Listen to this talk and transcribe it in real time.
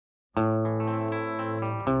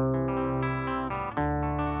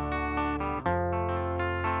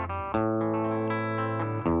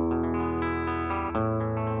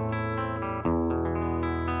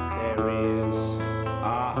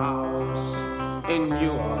in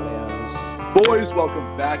New Orleans. Boys,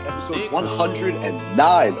 welcome back. Episode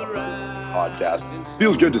 109 of the podcast.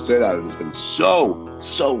 Feels good to say that. It has been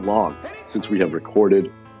so long since we have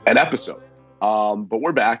recorded an episode. But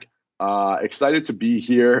we're back. Excited to be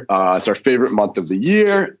here. It's our favorite month of the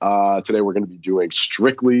year. Today we're going to be doing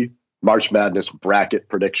strictly March Madness bracket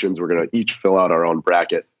predictions. We're going to each fill out our own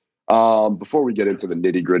bracket. Before we get into the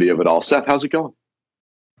nitty gritty of it all, Seth, how's it going?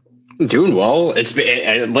 Doing well. It's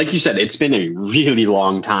been, like you said, it's been a really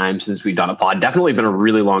long time since we've done a pod. Definitely been a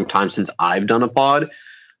really long time since I've done a pod.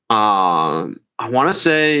 I want to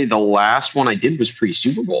say the last one I did was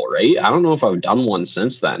pre-Super Bowl, right? I don't know if I've done one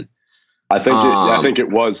since then. I think it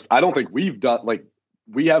was. I don't think we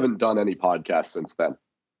haven't done any podcasts since then.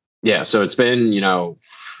 Yeah, so it's been,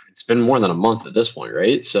 it's been more than a month at this point,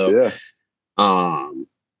 right? So, yeah.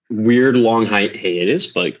 Weird long hiatus,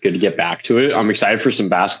 but good to get back to it. I'm excited for some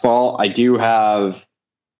basketball. I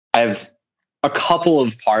have a couple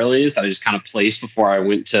of parlays that I just kind of placed before I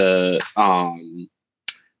went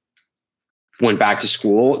back to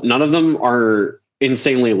school. None of them are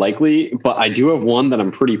insanely likely, but I do have one that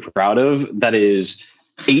I'm pretty proud of. That is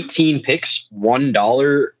 18 picks,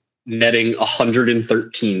 $1 netting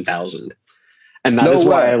 113,000, and that is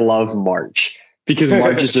why I love March. Because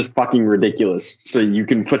March is just fucking ridiculous. So you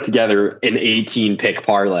can put together an 18 pick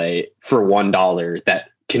parlay for $1 that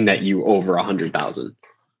can net you over 100,000.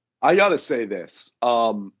 I gotta say this: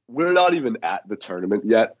 we're not even at the tournament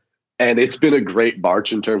yet, and it's been a great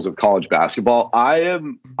March in terms of college basketball. I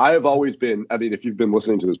have always been. I mean, if you've been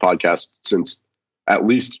listening to this podcast since at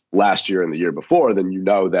least last year and the year before, then you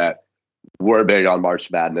know that we're big on March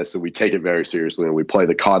Madness and we take it very seriously and we play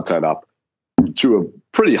the content up to a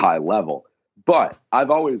pretty high level. But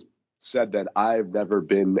I've always said that I've never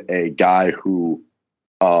been a guy who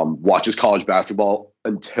watches college basketball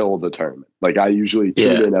until the tournament. Like I usually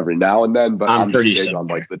tune in every now and then, but I'm pretty big on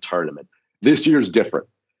like the tournament. This year's different.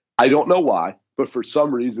 I don't know why, but for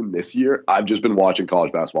some reason this year I've just been watching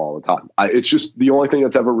college basketball all the time. It's just the only thing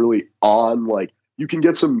that's ever really on. Like you can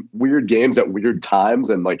get some weird games at weird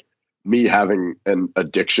times, and like me having an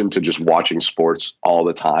addiction to just watching sports all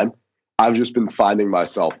the time, I've just been finding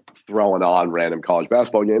myself throwing on random college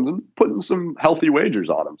basketball games and putting some healthy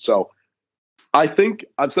wagers on them. So I think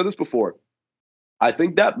I've said this before. I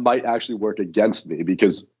think that might actually work against me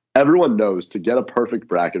because everyone knows to get a perfect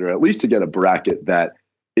bracket, or at least to get a bracket that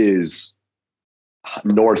is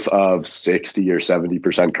north of 60 or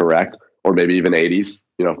 70% correct, or maybe even 80s,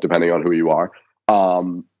 depending on who you are.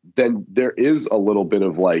 Then there is a little bit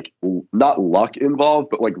of like, not luck involved,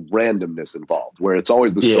 but like randomness involved, where it's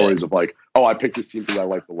always the stories of like, oh, I picked this team because I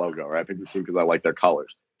like the logo, or I picked this team because I like their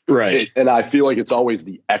colors. Right. And I feel like it's always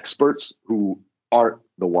the experts who aren't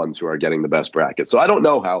the ones who are getting the best bracket. So I don't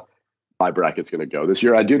know how my bracket's going to go this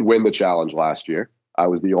year. I did win the challenge last year. I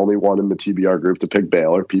was the only one in the TBR group to pick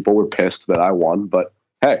Baylor. People were pissed that I won, but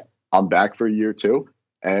hey, I'm back for year two.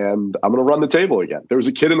 And I'm going to run the table again. There was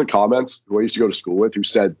a kid in the comments who I used to go to school with who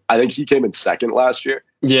said, I think he came in second last year.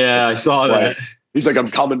 Yeah, I saw that. He's like, I'm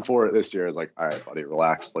coming for it this year. I was like, all right, buddy,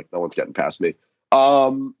 relax. Like, no one's getting past me.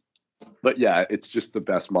 But yeah, it's just the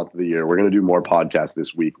best month of the year. We're going to do more podcasts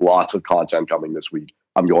this week. Lots of content coming this week.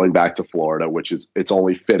 I'm going back to Florida, it's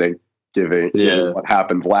only fitting given what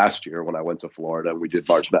happened last year when I went to Florida and we did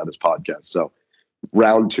March Madness podcast. So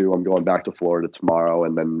round 2, I'm going back to Florida tomorrow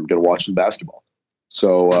and then going to watch some basketball.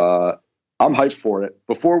 So I'm hyped for it.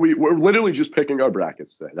 We're literally just picking our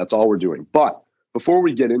brackets today. That's all we're doing. But before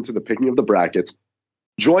we get into the picking of the brackets,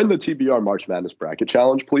 join the TBR March Madness Bracket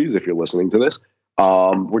Challenge, please, if you're listening to this.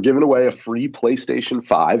 We're giving away a free PlayStation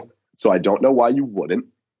 5, so I don't know why you wouldn't.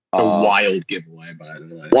 A wild giveaway, by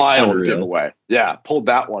the way. Wild giveaway. Yeah, pulled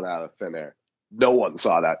that one out of thin air. No one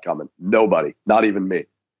saw that coming. Nobody. Not even me.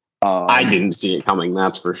 I didn't see it coming,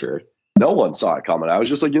 that's for sure. No one saw it coming. I was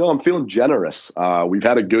just like, I'm feeling generous. We've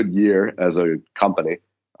had a good year as a company.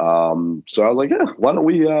 So I was like, yeah, why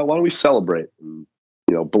don't we celebrate and,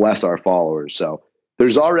 bless our followers. So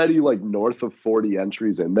there's already like north of 40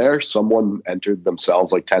 entries in there. Someone entered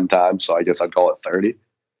themselves like 10 times. So I guess I'd call it 30.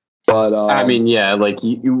 But I mean, yeah, like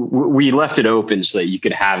we left it open so that you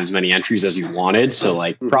could have as many entries as you wanted. So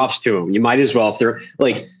like props to them. You might as well,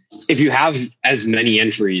 if you have as many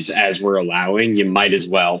entries as we're allowing, you might as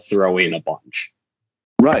well throw in a bunch.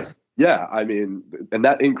 Right. Yeah. I mean, and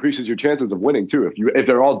that increases your chances of winning too. If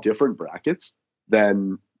they're all different brackets,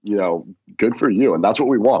 then, good for you. And that's what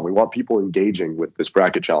we want. We want people engaging with this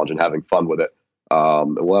bracket challenge and having fun with it.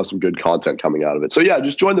 And we'll have some good content coming out of it. So yeah,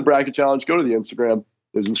 just join the bracket challenge. Go to the Instagram.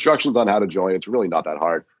 There's instructions on how to join. It's really not that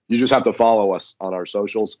hard. You just have to follow us on our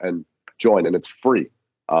socials and join, and it's free.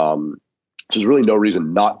 There's really no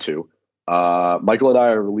reason not to. Michael and I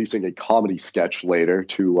are releasing a comedy sketch later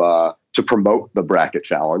to promote the bracket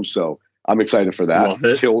challenge. So I'm excited for that. Love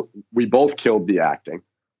it. We both killed the acting.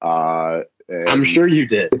 I'm sure you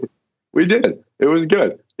did. We did. It was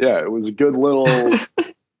good. Yeah, it was a good little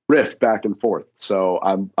riff back and forth. So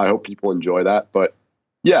I hope people enjoy that. But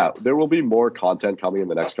yeah, there will be more content coming in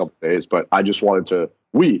the next couple of days. But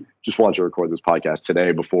we just wanted to record this podcast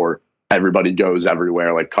today before everybody goes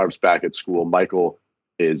everywhere. Like Carp's back at school. Michael's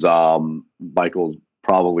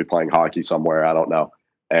probably playing hockey somewhere. I don't know.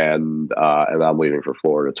 And I'm leaving for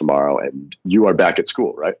Florida tomorrow. And you are back at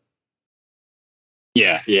school, right?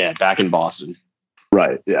 Yeah, back in Boston.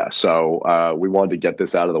 Right. Yeah. So we wanted to get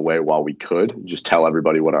this out of the way while we could. Just tell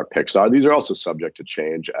everybody what our picks are. These are also subject to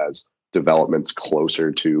change as developments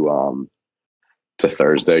closer to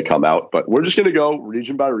Thursday come out. But we're just going to go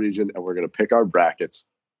region by region, and we're going to pick our brackets.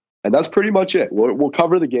 And that's pretty much it. We'll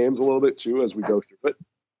cover the games a little bit too as we go through it.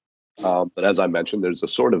 But as I mentioned, there's a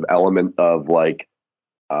sort of element of like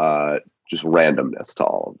just randomness to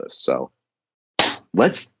all of this. So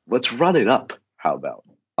let's run it up. How about?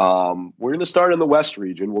 We're going to start in the West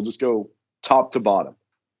region. We'll just go top to bottom.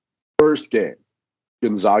 First game,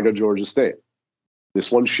 Gonzaga, Georgia State.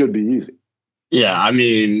 This one should be easy. Yeah, I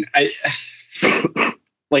mean, I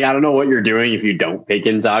don't know what you're doing if you don't pick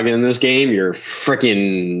Gonzaga in this game. You're a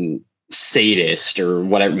freaking sadist or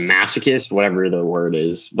whatever, masochist, whatever the word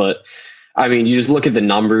is. But, I mean, you just look at the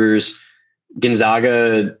numbers.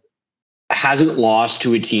 Gonzaga hasn't lost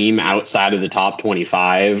to a team outside of the top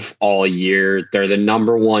 25 all year. They're the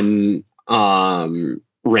number one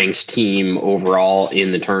ranked team overall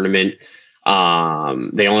in the tournament. They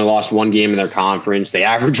only lost one game in their conference. They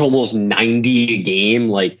average almost 90 a game.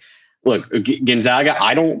 Like, look, Gonzaga,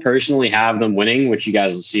 I don't personally have them winning, which you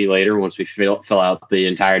guys will see later once we fill out the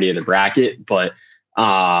entirety of the bracket. But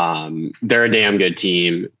they're a damn good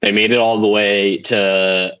team. They made it all the way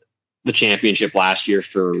to the championship last year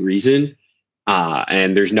for a reason.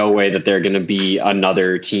 And there's no way that they're going to be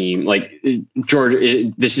another team like Georgia.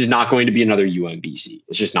 This is not going to be another UMBC.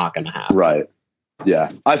 It's just not going to happen. Right.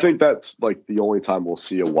 Yeah. I think that's like the only time we'll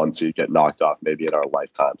see a 1 seed get knocked off maybe in our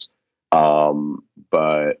lifetimes.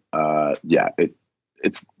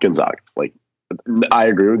 It's Gonzaga. Like, I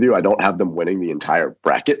agree with you. I don't have them winning the entire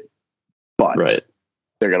bracket, but right.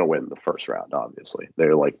 They're going to win the first round. Obviously,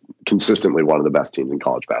 they're like consistently one of the best teams in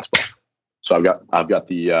college basketball. So I've got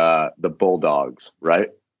the Bulldogs, right?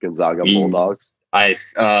 Gonzaga Bulldogs. I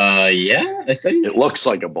think it looks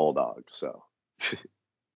like a bulldog. So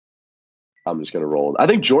I'm just gonna roll. I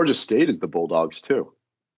think Georgia State is the Bulldogs too.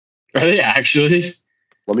 Are they actually?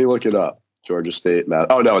 Let me look it up. Georgia State.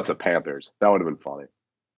 Oh no, it's the Panthers. That would have been funny.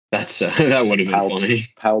 That would have been funny.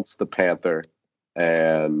 Pounce the Panther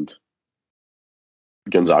and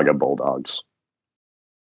Gonzaga Bulldogs.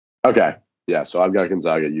 Okay. Yeah, so I've got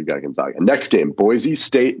Gonzaga, you've got Gonzaga. Next game, Boise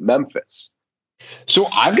State, Memphis. So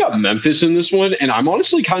I've got Memphis in this one, and I'm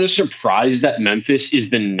honestly kind of surprised that Memphis is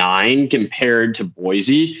the 9 compared to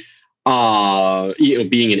Boise,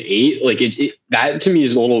 being an 8. Like that to me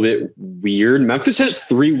is a little bit weird. Memphis has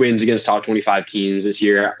 3 wins against top 25 teams this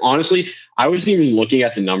year. Honestly, I wasn't even looking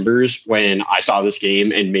at the numbers when I saw this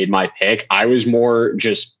game and made my pick. I was more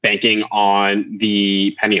just banking on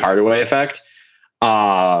the Penny Hardaway effect.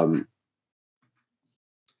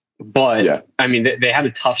 But yeah. I mean, they had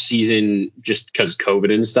a tough season just because of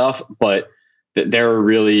COVID and stuff, but they're a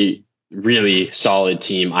really, really solid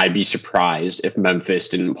team. I'd be surprised if Memphis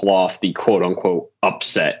didn't pull off the quote unquote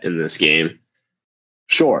upset in this game.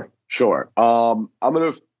 Sure. I'm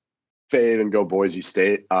going to fade and go Boise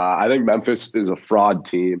State. I think Memphis is a fraud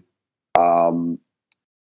team.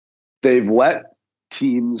 They've let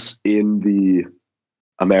teams in the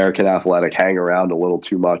American Athletic hang around a little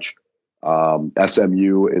too much.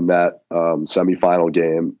 SMU in that semifinal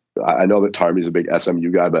game. I know that Tarmy's a big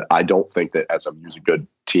SMU guy, but I don't think that SMU is a good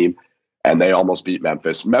team, and they almost beat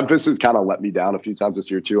Memphis. Memphis has kind of let me down a few times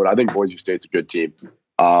this year too, and I think Boise State's a good team.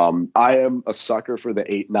 I am a sucker for the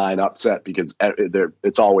 8-9 upset because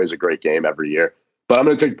it's always a great game every year. But I'm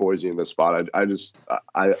going to take Boise in this spot. I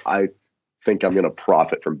think I'm going to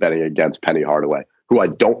profit from betting against Penny Hardaway, who I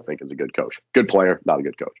don't think is a good coach. Good player, not a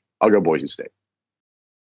good coach. I'll go Boise State.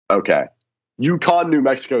 Okay. UConn, New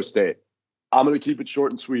Mexico State. I'm going to keep it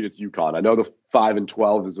short and sweet. It's UConn. I know the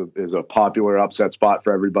 5-12 is a popular upset spot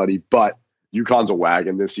for everybody, but UConn's a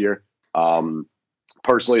wagon this year.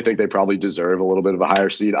 Personally, I think they probably deserve a little bit of a higher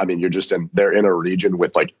seed. I mean, they're in a region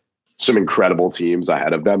with like some incredible teams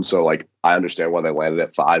ahead of them. So like, I understand why they landed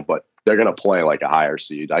at 5, but they're going to play like a higher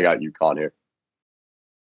seed. I got UConn here.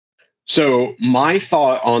 So my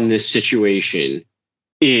thought on this situation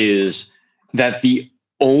is that the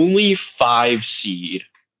only 5 seed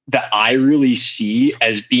that I really see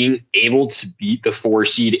as being able to beat the 4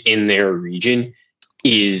 seed in their region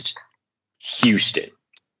is Houston,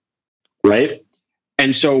 right?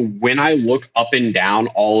 And so when I look up and down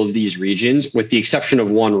all of these regions, with the exception of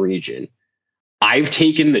one region, I've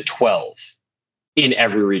taken the 12 in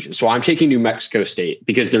every region. So I'm taking New Mexico State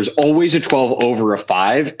because there's always a 12 over a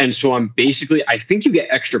 5. And so I think you get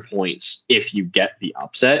extra points if you get the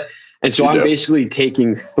upset. And so I'm basically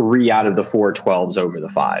taking 3 out of the 4 12s over the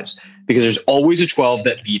 5s because there's always a 12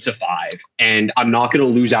 that beats a 5. And I'm not going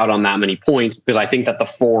to lose out on that many points because I think that the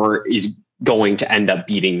 4 is going to end up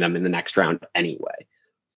beating them in the next round anyway.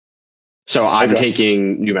 So I'm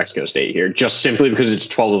taking New Mexico State here just simply because it's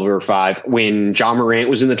 12 over 5. When John Morant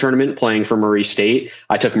was in the tournament playing for Murray State,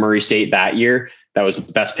 I took Murray State that year. That was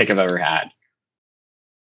the best pick I've ever had.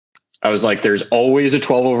 I was like, there's always a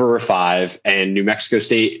 12 over a 5, and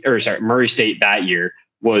Murray State that year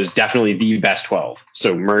was definitely the best 12.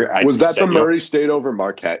 So was that the Murray State over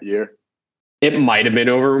Marquette year? It might have been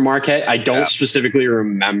over Marquette. I don't specifically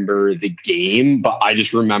remember the game, but I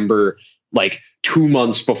just remember like 2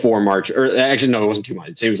 months before March, or actually, no, it wasn't 2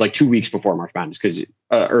 months. It was like 2 weeks before March Madness because,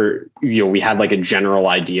 we had like a general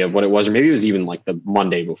idea of what it was, or maybe it was even like the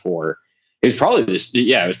Monday before. It was probably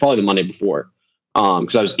it was probably the Monday before.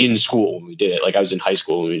 Because I was in school when we did it. Like I was in high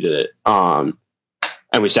school when we did it. And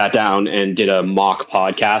we sat down and did a mock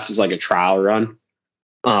podcast. It was like a trial run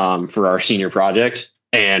for our senior project.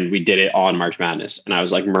 And we did it on March Madness. And I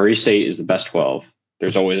was like, Murray State is the best 12.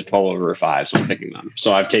 There's always a 12 over a 5, so I'm picking them.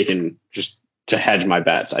 So I've taken, just to hedge my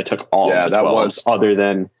bets, I took all of the 12s other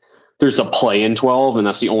than there's a play-in 12, and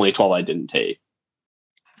that's the only 12 I didn't take.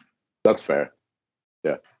 That's fair.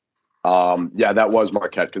 Yeah. That was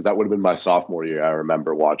Marquette because that would have been my sophomore year. I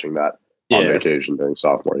remember watching that on vacation during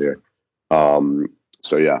sophomore year.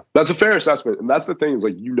 So yeah, that's a fair assessment. And that's the thing is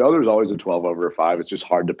like, there's always a 12 over a 5. It's just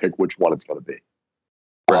hard to pick which one it's going to be.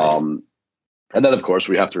 Right. And then of course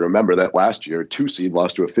we have to remember that last year, 2 seed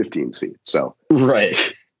lost to a 15 seed. So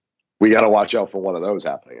we got to watch out for one of those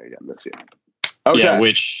happening again this year. Okay. Yeah,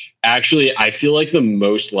 which actually I feel like the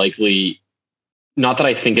most likely, not that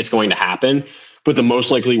I think it's going to happen, but the most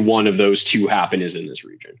likely one of those 2 happen is in this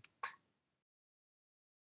region.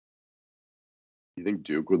 You think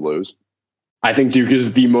Duke would lose? I think Duke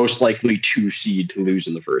is the most likely 2 seed to lose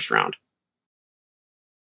in the first round.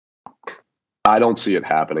 I don't see it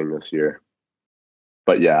happening this year.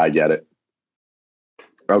 But yeah, I get it.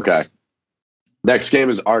 Okay. Next game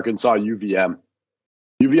is Arkansas UVM.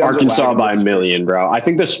 Arkansas by a million, bro. I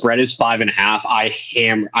think the spread is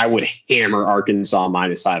 5.5. I would hammer Arkansas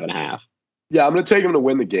minus 5.5. Yeah, I'm going to take them to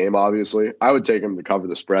win the game, obviously. I would take them to cover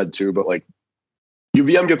the spread, too. But, like,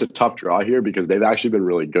 UVM gets a tough draw here because they've actually been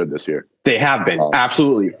really good this year. They have been,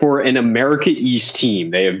 absolutely. For an America East team,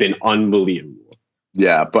 they have been unbelievable.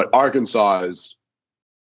 Yeah, but Arkansas is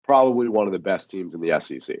probably one of the best teams in the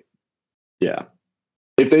SEC. Yeah.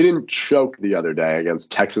 If they didn't choke the other day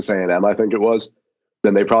against Texas A&M, I think it was,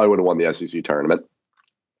 then they probably would have won the SEC tournament.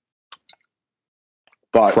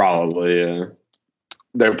 But probably, yeah.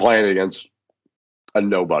 They're playing against a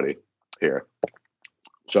nobody here.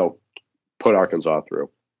 So put Arkansas through.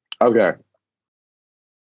 Okay.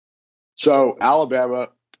 So Alabama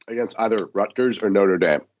against either Rutgers or Notre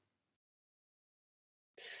Dame.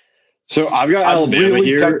 So I've got Alabama really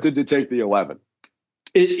here. Tempted to take the 11.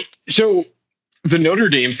 So the Notre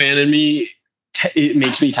Dame fan in me, it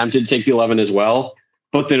makes me tempted to take the 11 as well.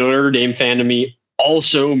 But the Notre Dame fan in me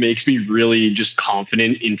also makes me really just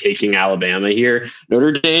confident in taking Alabama here.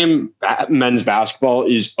 Notre Dame men's basketball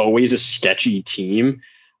is always a sketchy team.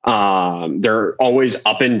 They're always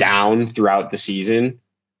up and down throughout the season.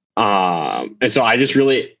 And so I just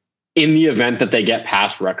really, in the event that they get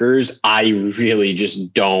past Rutgers, I really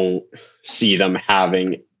just don't see them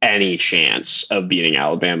having any chance of beating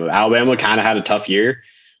Alabama. Alabama kind of had a tough year,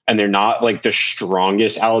 and they're not like the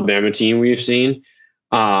strongest Alabama team we've seen.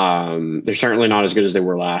 They're certainly not as good as they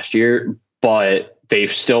were last year, but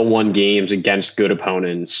they've still won games against good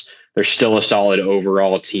opponents. They're still a solid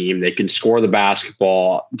overall team. They can score the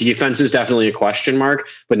basketball. Defense is definitely a question mark,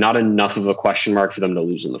 but not enough of a question mark for them to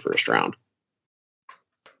lose in the first round.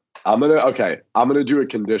 I'm gonna do a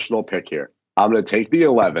conditional pick here. I'm gonna take the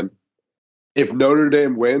 11. If Notre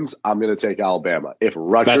Dame wins, I'm gonna take Alabama. If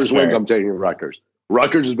Rutgers wins, I'm taking Rutgers.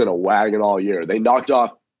 Rutgers has been a wagon all year. They knocked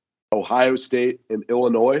off Ohio State and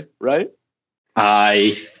Illinois, right?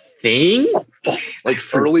 I think like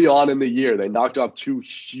early on in the year, they knocked off 2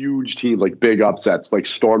 huge teams, like big upsets, like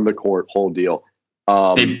stormed the court, whole deal.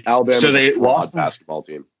 Alabama, so they lost basketball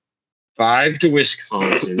team 5 to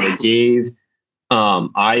Wisconsin. They gave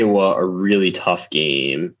Iowa a really tough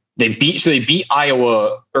game. They beat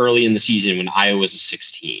Iowa early in the season when Iowa was a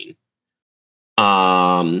 16.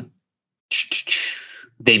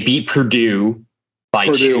 They beat Purdue by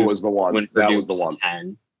 2. Purdue was the one. When That Purdue was the one.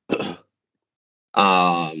 10.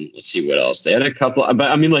 Let's see what else. They had a couple,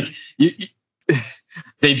 but I mean, like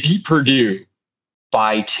they beat Purdue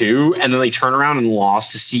by 2, and then they turn around and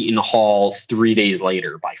lost to Seton Hall 3 days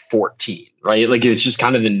later by 14. Right? Like it's just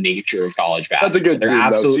kind of the nature of college basketball. That's a good team.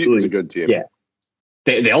 Absolutely, Seton's a good team. Yeah.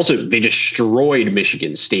 They destroyed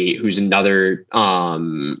Michigan State, who's another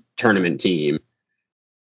tournament team.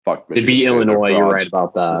 Fuck They beat Illinois. You're right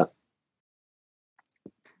about that.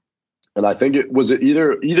 And I think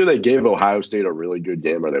either they gave Ohio State a really good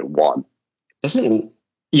game or they won.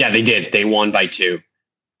 Yeah, they did. They won by 2.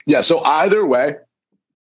 Yeah, so either way,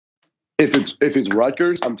 if it's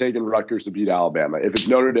Rutgers, I'm taking Rutgers to beat Alabama. If it's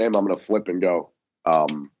Notre Dame, I'm going to flip and go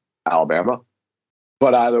Alabama.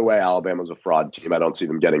 But either way, Alabama's a fraud team. I don't see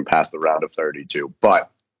them getting past the round of 32. But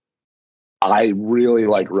I really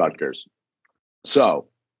like Rutgers. So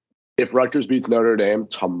if Rutgers beats Notre Dame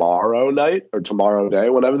tomorrow night or tomorrow day,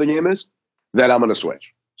 whenever the game is, then I'm going to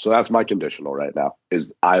switch. So that's my conditional right now.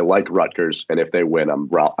 Is I like Rutgers, and if they win, I'm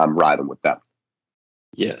riding with them.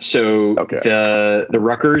 Yeah. So okay. The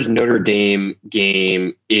Rutgers Notre Dame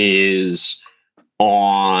game is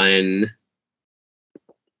on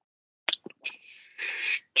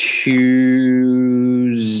Tuesday.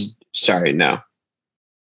 Sorry, no.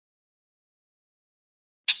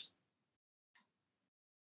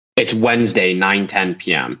 It's Wednesday, 9:10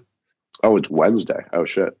 p.m. Oh, it's Wednesday. Oh,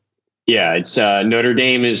 shit. Yeah, it's Notre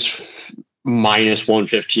Dame is minus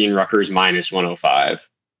 115, Rutgers minus 105.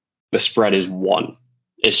 The spread is 1.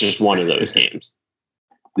 It's just one of those games.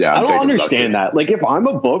 Yeah, I don't understand that. Like, if I'm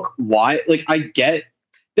a book, why? Like, I get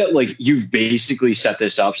that, like, you've basically set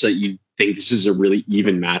this up so that you think this is a really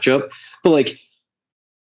even matchup. But, like,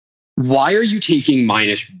 why are you taking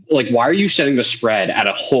why are you setting the spread at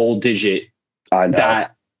a whole digit? I know.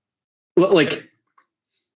 That, like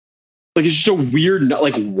it's just a weird,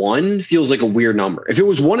 like 1 feels like a weird number. If it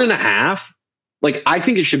was 1.5, like I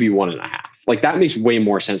think it should be 1.5. Like that makes way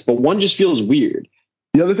more sense. But 1 just feels weird.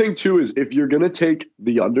 The other thing too is if you're going to take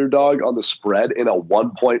the underdog on the spread in a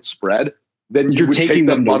 1-point spread, then you're taking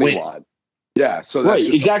the money line. Yeah. So that's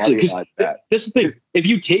right, exactly. Because this is the thing. If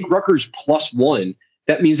you take Rutgers plus 1,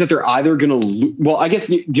 that means that they're either going to well, I guess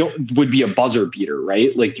would be a buzzer beater,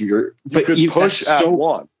 right? Like you could push at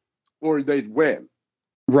 1, or they'd win.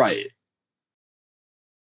 Right.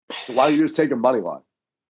 So why don't you just take a money line?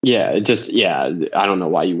 Yeah, I don't know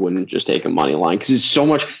why you wouldn't just take a money line, because it's so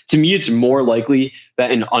much. To me, it's more likely that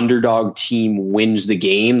an underdog team wins the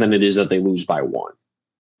game than it is that they lose by 1.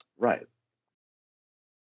 Right.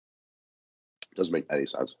 Doesn't make any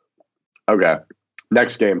sense. Okay.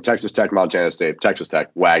 Next game, Texas Tech, Montana State. Texas Tech,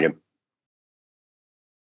 wagon.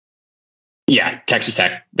 Yeah, Texas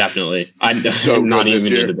Tech, definitely. I'm not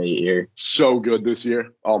even in debate here. So good this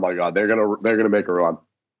year. Oh my God, they're gonna make a run.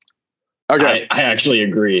 Okay, I actually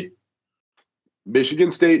agree.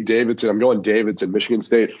 Michigan State, Davidson. I'm going Davidson. Michigan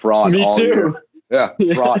State, fraud. Me all too. Year. Yeah,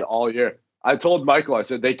 fraud all year. I told Michael, I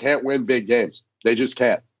said they can't win big games. They just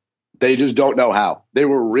can't. They just don't know how. They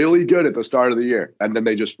were really good at the start of the year, and then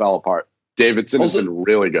they just fell apart. Davidson has been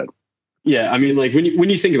really good. Yeah, I mean, like when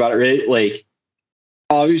you think about it, right? Like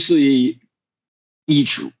obviously,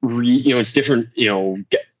 it's different,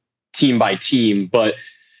 team by team, but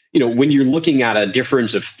when you're looking at a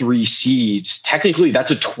difference of 3 seeds, technically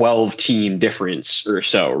that's a 12-team difference or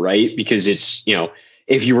so, right? Because it's,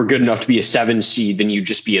 if you were good enough to be a 7 seed, then you'd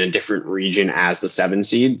just be in a different region as the 7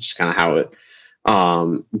 seed. It's kind of how it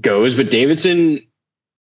goes. But Davidson,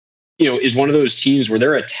 is one of those teams where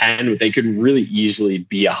they're a 10, but they could really easily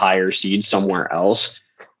be a higher seed somewhere else.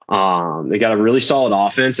 They got a really solid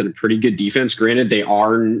offense and a pretty good defense. Granted, they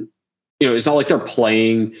are, it's not like they're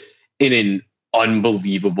playing in an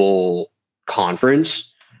unbelievable conference,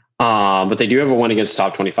 but they do have a win against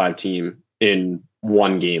top 25 team in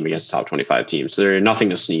 1 game against top 25 teams. So they're nothing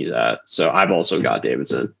to sneeze at. So I've also got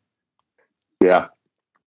Davidson. Yeah,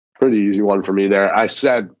 pretty easy one for me there. I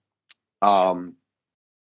said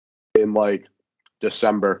in like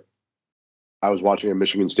December, I was watching a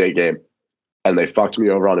Michigan State game and they fucked me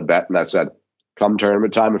over on a bet. And I said, come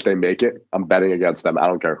tournament time, if they make it, I'm betting against them. I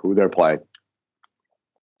don't care who they're playing.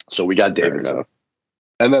 So we got Davidson.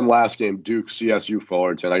 And then last game, Duke, CSU,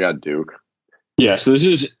 Fullerton. I got Duke. Yeah, so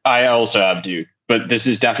I also have Duke, but this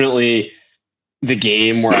is definitely the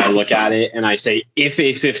game where I look at it and I say, if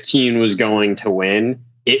a 15 was going to win,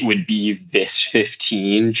 it would be this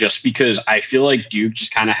 15, just because I feel like Duke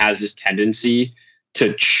just kind of has this tendency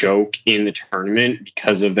to choke in the tournament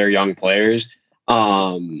because of their young players.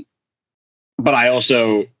 But I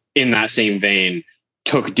also, in that same vein,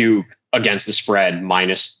 took Duke against the spread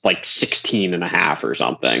minus like 16.5 or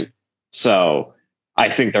something. So I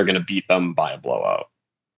think they're going to beat them by a blowout.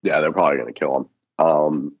 Yeah, they're probably going to kill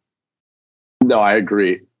them. No, I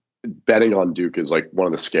agree. Betting on Duke is like one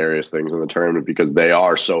of the scariest things in the tournament because they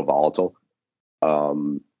are so volatile.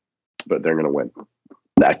 But they're going to win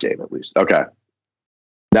that game at least. Okay.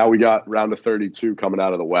 Now we got round of 32 coming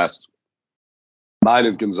out of the West. Mine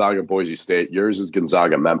is Gonzaga, Boise State. Yours is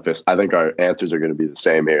Gonzaga, Memphis. I think our answers are going to be the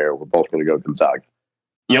same here. We're both going to go Gonzaga.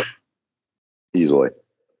 Yep. Easily.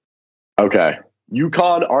 Okay.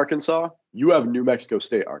 UConn, Arkansas. You have New Mexico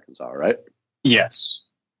State, Arkansas, right? Yes.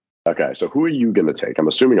 Okay. So who are you going to take? I'm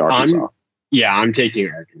assuming Arkansas. I'm taking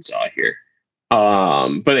Arkansas here.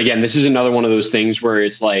 But again, this is another one of those things where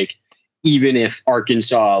it's like, even if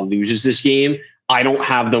Arkansas loses this game, I don't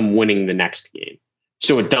have them winning the next game.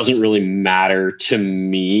 So it doesn't really matter to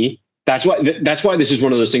me. That's why this is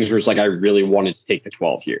one of those things where it's like, I really wanted to take the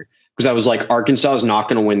 12 here because I was like, Arkansas is not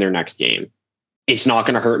going to win their next game. It's not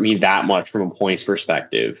going to hurt me that much from a points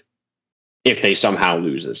perspective if they somehow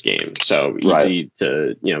lose this game. So easy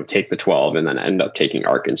to, take the 12 and then end up taking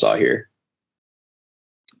Arkansas here.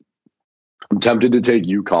 I'm tempted to take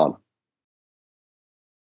UConn.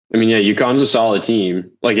 I mean, yeah, UConn's a solid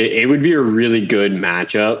team. Like it would be a really good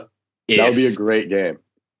matchup. That would be a great game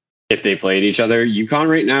if they played each other. UConn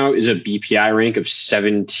right now is a BPI rank of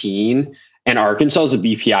 17, and Arkansas is a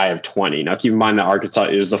BPI of 20. Now, keep in mind that Arkansas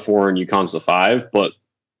is the 4 and UConn's the 5, but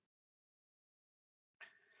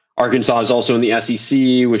Arkansas is also in the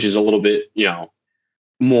SEC, which is a little bit,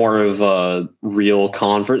 more of a real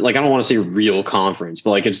conference. Like, I don't want to say real conference, but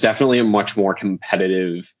like it's definitely a much more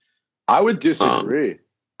competitive. I would disagree.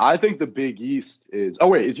 I think the Big East is. Oh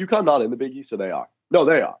wait, is UConn not in the Big East? Or they are? No,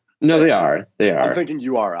 they are. No, they are. They are. I'm thinking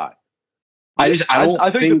URI. I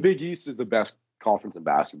think the Big East is the best conference in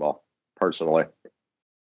basketball, personally.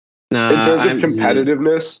 Nah, in terms of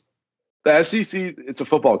competitiveness, the SEC, it's a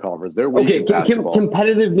football conference. They're weak in basketball.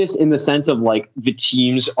 Competitiveness in the sense of like the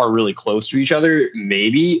teams are really close to each other,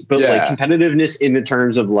 maybe, but like competitiveness in the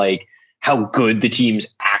terms of like how good the teams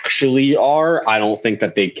actually are, I don't think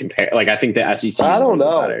that they compare. Like, I think the SEC. I don't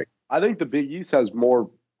know. Better. I think the Big East has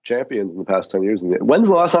more champions in the past 10 years. When's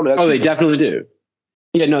the last time? They definitely do.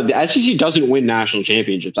 Yeah, no, the SEC doesn't win national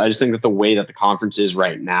championships. I just think that the way that the conference is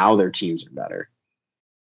right now, their teams are better.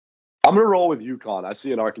 I'm going to roll with UConn. I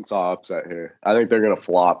see an Arkansas upset here. I think they're going to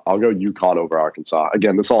flop. I'll go UConn over Arkansas.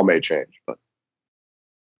 Again, this all may change, but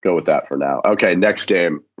go with that for now. Okay, next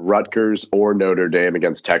game, Rutgers or Notre Dame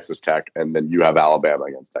against Texas Tech, and then you have Alabama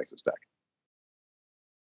against Texas Tech.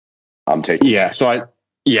 I'm taking Tech.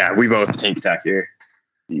 We both take Tech here.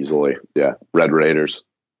 Easily, yeah. Red Raiders.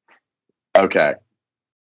 Okay.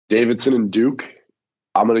 Davidson and Duke.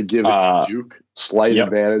 I'm going to give it to Duke. Slight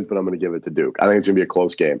advantage, but I'm going to give it to Duke. I think it's going to be a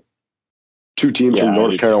close game. Two teams from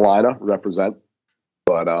North Carolina represent.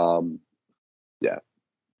 But,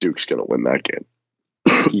 Duke's going to win that game.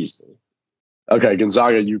 Easily. Okay,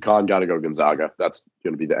 Gonzaga, UConn, got to go Gonzaga. That's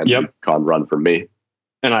going to be the end of the UConn run for me.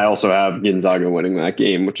 And I also have Gonzaga winning that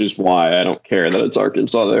game, which is why I don't care that it's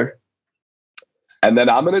Arkansas there. And then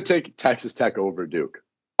I'm going to take Texas Tech over Duke.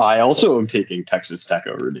 I also am taking Texas Tech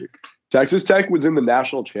over Duke. Texas Tech was in the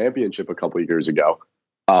national championship a couple of years ago.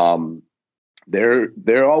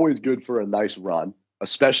 They're always good for a nice run,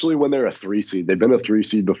 especially when they're a 3 seed. They've been a 3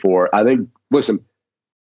 seed before. I think, listen,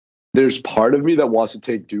 there's part of me that wants to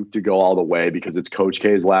take Duke to go all the way because it's Coach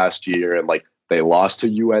K's last year and like they lost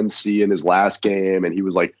to UNC in his last game and he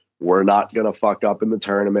was like, we're not going to fuck up in the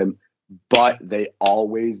tournament, but they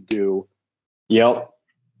always do. Yep.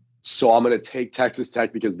 So I'm going to take Texas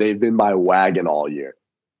Tech because they've been my wagon all year.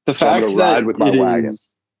 The fact that ride with my wagon.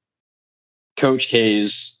 Coach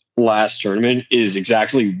K's last tournament is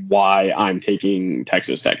exactly why I'm taking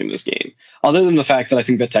Texas Tech in this game. Other than the fact that I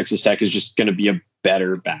think that Texas Tech is just going to be a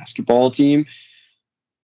better basketball team,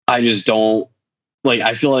 I just don't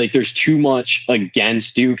I feel like there's too much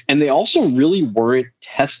against Duke, and they also really weren't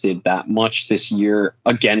tested that much this year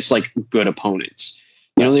against good opponents.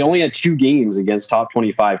 They only had 2 games against top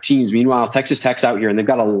 25 teams. Meanwhile, Texas Tech's out here and they've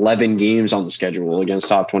got 11 games on the schedule against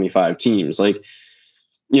top 25 teams.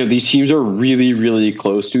 These teams are really, really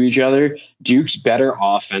close to each other. Duke's better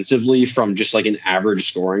offensively from just an average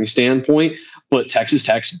scoring standpoint, but Texas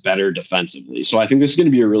Tech's better defensively. So I think this is going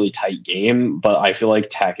to be a really tight game, but I feel like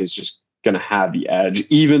Tech is just going to have the edge,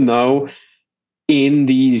 even though in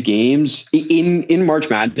these games, in March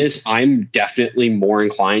Madness, I'm definitely more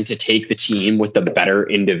inclined to take the team with the better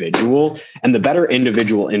individual. And the better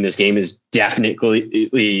individual in this game is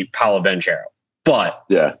definitely Paolo Banchero. But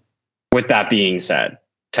yeah, with that being said,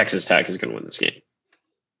 Texas Tech is going to win this game.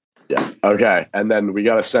 Yeah. Okay. And then we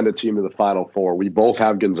got to send a team to the Final Four. We both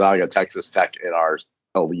have Gonzaga, Texas Tech in our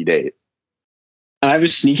Elite Eight. And I have a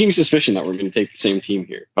sneaking suspicion that we're going to take the same team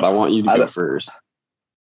here, but I want you to go first.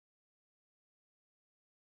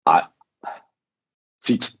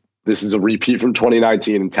 See, this is a repeat from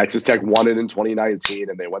 2019, and Texas Tech won it in 2019,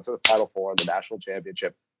 and they went to the Final Four in the national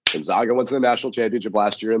championship. Gonzaga went to the national championship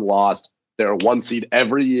last year and lost. They're a 1 seed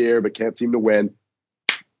every year, but can't seem to win.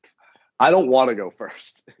 I don't want to go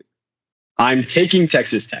first. I'm taking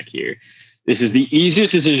Texas Tech here. This is the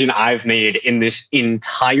easiest decision I've made in this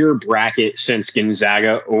entire bracket since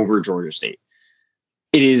Gonzaga over Georgia State.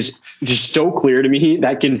 It is just so clear to me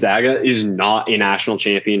that Gonzaga is not a national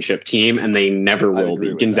championship team, and they never will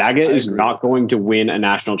be. Gonzaga is not going to win a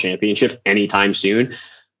national championship anytime soon.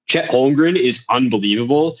 Chet Holmgren is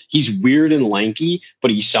unbelievable. He's weird and lanky,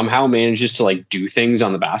 but he somehow manages to do things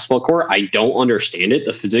on the basketball court. I don't understand it.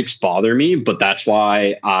 The physics bother me, but that's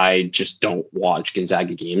why I just don't watch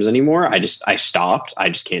Gonzaga games anymore. I stopped. I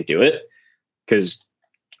just can't do it because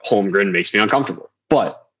Holmgren makes me uncomfortable.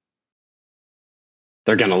 But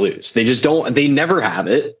they're going to lose. They never have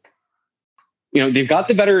it. They've got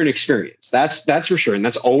the veteran experience. That's for sure. And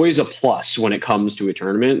that's always a plus when it comes to a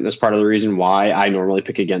tournament. And that's part of the reason why I normally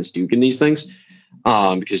pick against Duke in these things,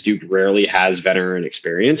 because Duke rarely has veteran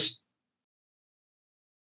experience.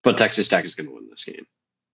 But Texas Tech is going to win this game.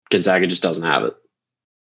 Gonzaga just doesn't have it.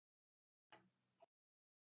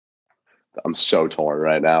 I'm so torn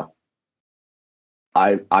right now.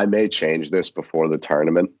 I may change this before the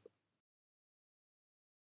tournament.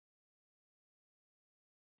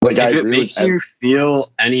 If it makes you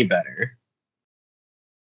feel any better.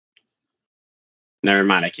 Never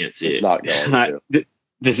mind, I can't see it. Not going to.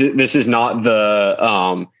 This is not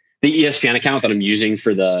the ESPN account that I'm using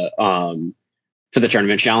for the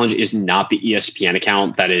tournament challenge is not the ESPN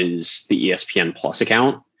account. That is the ESPN Plus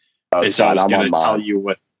account. And so I was going to tell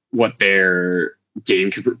you what their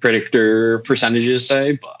game predictor percentages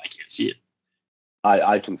say, but I can't see it.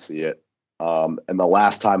 I can see it. And the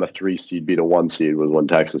last time a 3 seed beat a 1 seed was when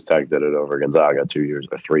Texas Tech did it over Gonzaga 3 years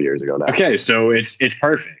ago now. Okay, so it's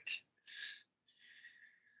perfect.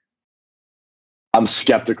 I'm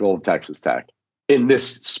skeptical of Texas Tech in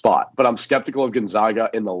this spot, but I'm skeptical of Gonzaga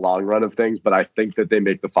in the long run of things, but I think that they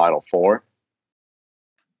make the Final Four.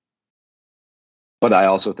 But I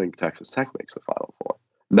also think Texas Tech makes the Final Four.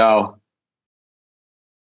 No.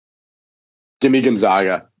 Give me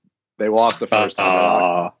Gonzaga. They lost the first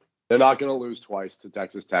time. They're not going to lose twice to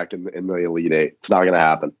Texas Tech in the Elite Eight. It's not going to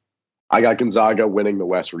happen. I got Gonzaga winning the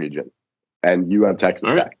West region, and you have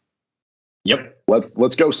Texas Tech. Yep.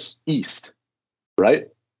 Let's go East, right?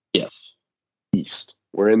 Yes. East.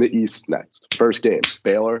 We're in the East next. First game,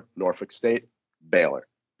 Baylor, Norfolk State. Baylor,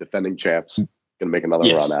 defending champs, going to make another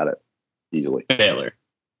run at it easily. Baylor,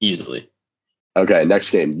 easily. Okay,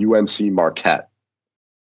 next game, UNC Marquette.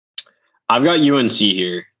 I've got UNC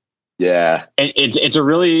here. Yeah, it's a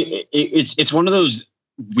really it's one of those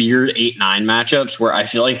weird 8-9 matchups where I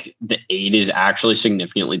feel like the 8 is actually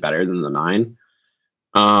significantly better than the 9.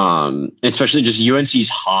 Especially just UNC's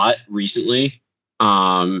hot recently,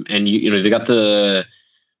 and they got the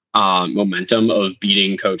momentum of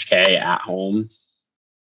beating Coach K at home.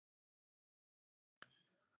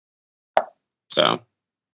 So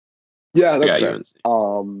yeah, that's fair.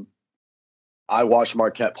 I watched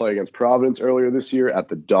Marquette play against Providence earlier this year at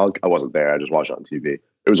the Dunk. I wasn't there. I just watched it on TV.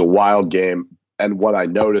 It was a wild game. And what I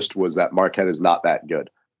noticed was that Marquette is not that good.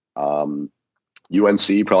 UNC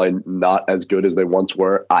probably not as good as they once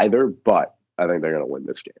were either, but I think they're going to win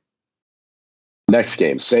this game. Next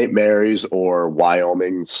game, St. Mary's or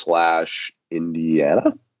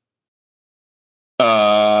Wyoming/Indiana?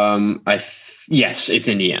 Yes, it's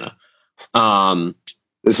Indiana.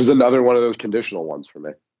 This is another one of those conditional ones for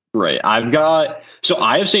me. Right. I have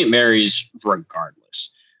St. Mary's regardless.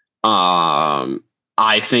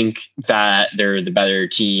 I think that they're the better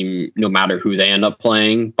team no matter who they end up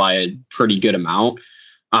playing by a pretty good amount.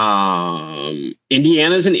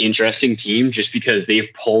 Indiana's an interesting team just because they've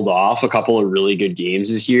pulled off a couple of really good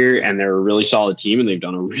games this year, and they're a really solid team, and they've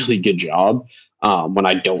done a really good job when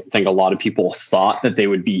I don't think a lot of people thought that they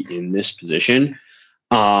would be in this position.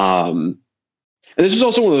 And this is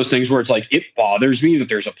also one of those things where it's it bothers me that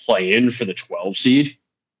there's a play-in for the 12 seed.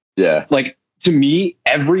 Yeah. To me,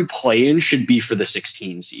 every play-in should be for the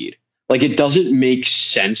 16 seed. It doesn't make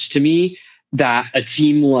sense to me that a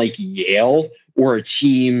team like Yale or a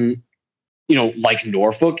team, like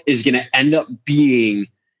Norfolk is going to end up being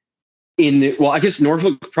in the, well, I guess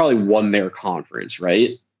Norfolk probably won their conference,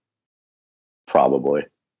 right? Probably.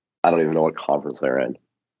 I don't even know what conference they're in.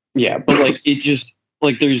 Yeah, but like it just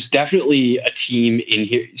like there's definitely a team in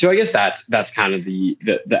here. So I guess that's kind of the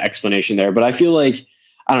explanation there. But I feel like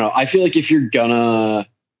I don't know. I feel like if you're gonna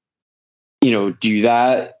do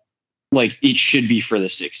that, like it should be for the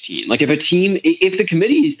 16. Like if the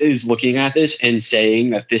committee is looking at this and saying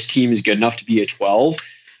that this team is good enough to be a 12,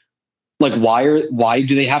 like why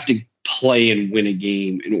do they have to play and win a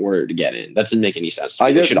game in order to get in? That doesn't make any sense to me.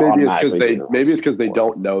 I guess maybe it's because they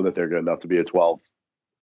don't know that they're good enough to be a 12.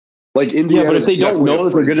 Like Indiana, but if they don't know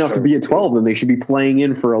that they're good enough to be a 12, then they should be playing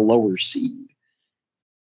in for a lower seed.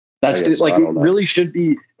 That's like it really should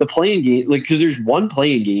be the playing game, like because there's one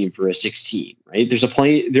playing game for a 16, right? There's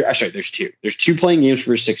two. There's two playing games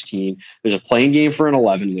for a 16. There's a playing game for an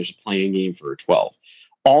 11, and there's a playing game for a 12.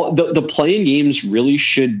 All the playing games really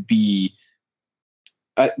should be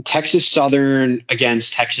Texas Southern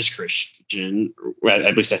against Texas Christian.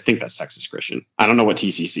 At least I think that's Texas Christian. I don't know what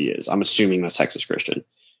TCC is. I'm assuming that's Texas Christian.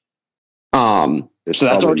 So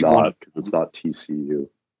that's already not because it's not TCU.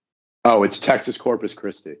 Oh, it's Texas Corpus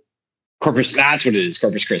Christi. That's what it is,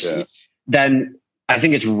 Corpus Christi. Yeah. Then I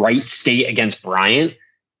think it's Wright State against Bryant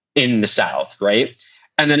in the South, right?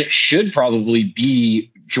 And then it should probably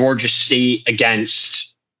be Georgia State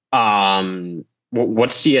against what's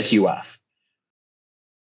CSUF?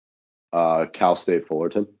 Cal State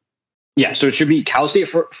Fullerton. Yeah, so it should be Cal State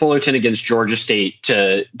Fullerton against Georgia State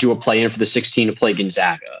to do a play-in for the 16 to play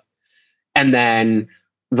Gonzaga. And then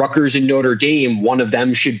Rutgers and Notre Dame, one of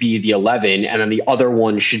them should be the 11, and then the other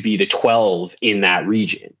one should be the 12 in that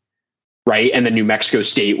region, right? And then New Mexico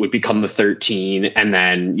State would become the 13, and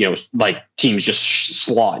then, like teams just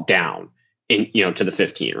slot down to the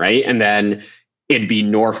 15, right? And then it'd be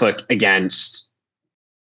Norfolk against,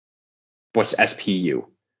 what's SPU?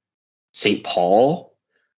 St. Paul?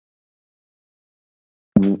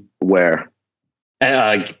 Where?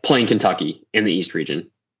 Playing Kentucky in the East region.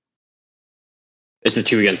 It's the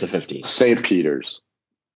 2 against the 15. St. Peter's.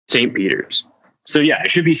 So yeah,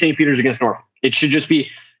 it should be St. Peter's against Norfolk. It should just be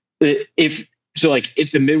if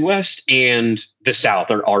the Midwest and the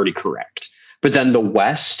South are already correct, but then the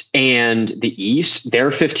West and the East,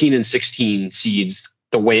 their 15 and 16 seeds,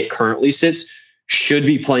 the way it currently sits, should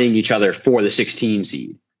be playing each other for the 16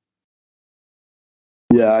 seed.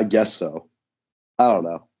 Yeah, I guess so. I don't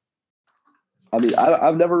know. I mean,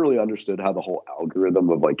 I've never really understood how the whole algorithm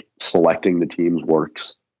of like selecting the teams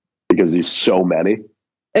works because there's so many.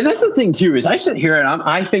 And that's the thing too, is I sit here and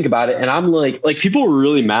I think about it and I'm like people were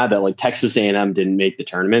really mad that like Texas A&M didn't make the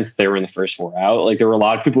tournament. They were in the first 4 out. Like there were a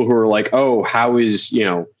lot of people who were like, oh, how is,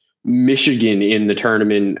 Michigan in the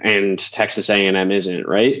tournament and Texas A&M isn't,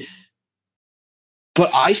 right?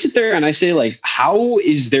 But I sit there and I say, like, how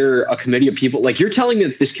is there a committee of people? Like, you're telling me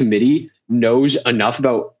that this committee knows enough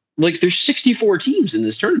about, like, there's 64 teams in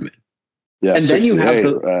this tournament. Yeah, and then you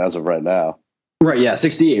have as of right now. Right, yeah,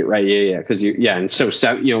 68, right, yeah, because and so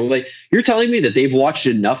like you're telling me that they've watched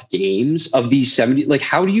enough games of these 70. Like,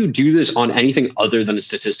 how do you do this on anything other than a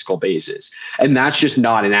statistical basis? And that's just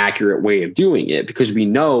not an accurate way of doing it because we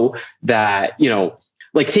know that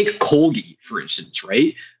like take Colgate for instance,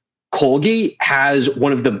 right? Colgate has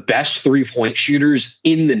one of the best 3-point shooters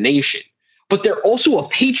in the nation. But they're also a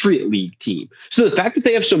Patriot League team. So the fact that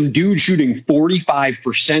they have some dude shooting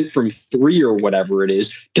 45% from 3 or whatever it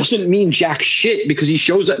is doesn't mean jack shit because he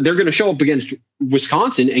shows up. They're going to show up against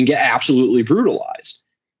Wisconsin and get absolutely brutalized.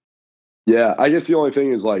 Yeah, I guess the only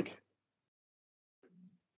thing is like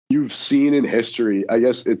you've seen in history. I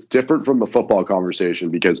guess it's different from the football conversation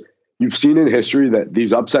because you've seen in history that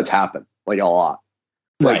these upsets happen like a lot.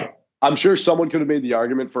 Right. I'm sure someone could have made the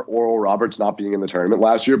argument for Oral Roberts not being in the tournament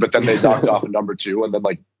last year, but then they knocked off at number 2 and then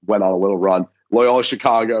like went on a little run. Loyola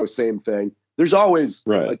Chicago, same thing. There's always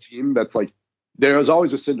a team that's like, there's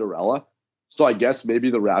always a Cinderella. So I guess maybe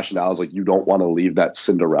the rationale is like, you don't want to leave that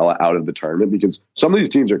Cinderella out of the tournament because some of these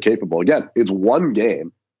teams are capable. Again, it's one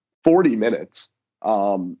game, 40 minutes.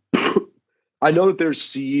 I know that there's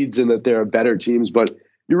seeds and that there are better teams, but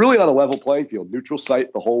you're really on a level playing field, neutral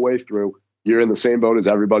site the whole way through. You're in the same boat as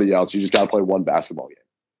everybody else. You just got to play one basketball game,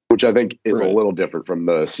 which I think is a little different from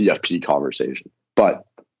the CFP conversation. But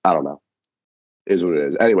I don't know. Is what it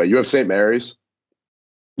is. Anyway, you have St. Mary's?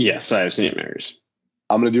 Yes, I have St. Mary's.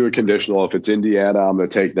 I'm going to do a conditional. If it's Indiana, I'm going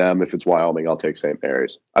to take them. If it's Wyoming, I'll take St.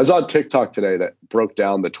 Mary's. I was on TikTok today that broke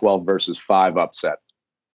down the 12 versus 5 upset.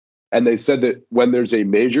 And they said that when there's a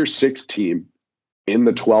major 6 team in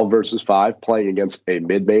the 12 versus 5 playing against a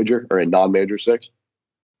mid-major or a non-major 6,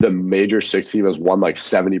 the major six team has won like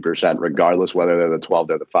 70%, regardless whether they're the 12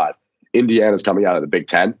 or the 5. Indiana's coming out of the Big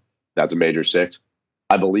Ten. That's a major six.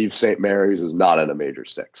 I believe St. Mary's is not in a major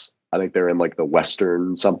six. I think they're in like the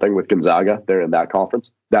Western something with Gonzaga. They're in that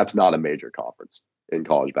conference. That's not a major conference in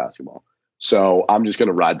college basketball. So I'm just going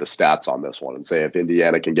to ride the stats on this one and say if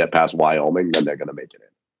Indiana can get past Wyoming, then they're going to make it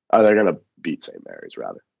in. They're going to beat St. Mary's,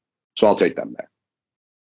 rather. So I'll take them there.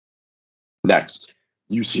 Next,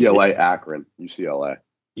 UCLA, Akron.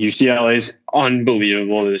 UCLA's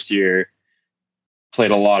unbelievable this year.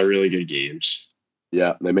 Played a lot of really good games.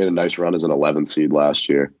 Yeah, they made a nice run as an 11 seed last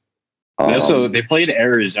year. They played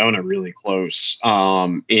Arizona really close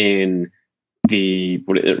in the,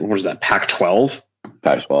 what is that, Pac-12?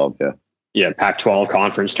 Pac-12, yeah. Yeah, Pac-12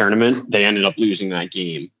 conference tournament. They ended up losing that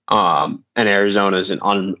game. And Arizona is an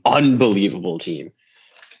unbelievable team.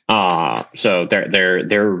 So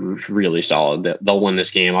they're really solid. They'll win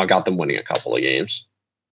this game. I got them winning a couple of games.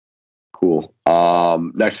 Cool.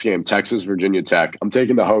 Next game, Texas, Virginia Tech. I'm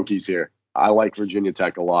taking the Hokies here. I like Virginia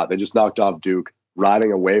Tech a lot. They just knocked off Duke,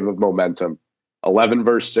 riding a wave of momentum. 11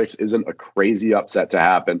 versus 6 isn't a crazy upset to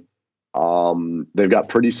happen. They've got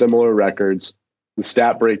pretty similar records. The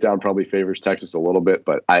stat breakdown probably favors Texas a little bit,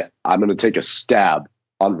 but I'm going to take a stab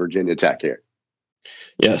on Virginia Tech here.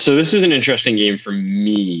 Yeah, so this is an interesting game for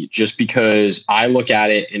me just because I look at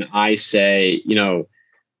it and I say,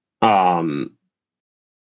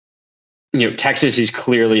 Texas is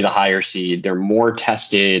clearly the higher seed. They're more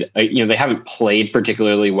tested. They haven't played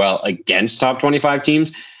particularly well against top 25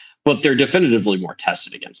 teams, but they're definitively more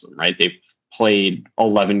tested against them, right? They've played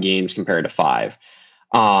 11 games compared to 5.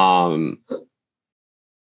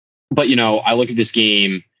 But, I look at this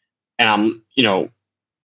game and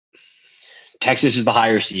Texas is the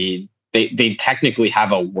higher seed. They technically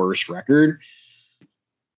have a worse record.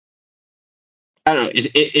 I don't know.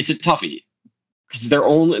 It's a toughie because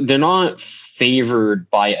they're not favored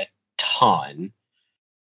by a ton.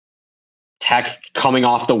 Tech coming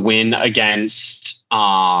off the win against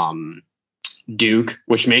Duke,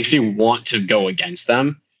 which makes me want to go against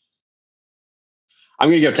them. I'm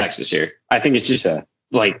going to go Texas here. I think it's just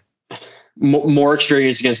more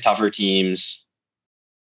experience against tougher teams.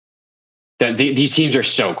 These teams are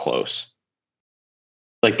so close.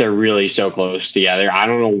 They're really so close together. I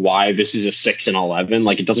don't know why this is a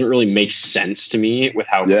 6-11. It doesn't really make sense to me with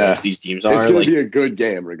how close these teams are. It's going to be a good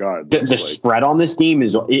game regardless. The spread on this game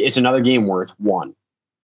it's another game where it's 1.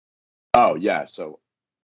 Oh, yeah. So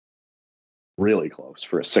really close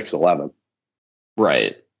for a 6-11.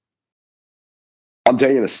 Right. I'm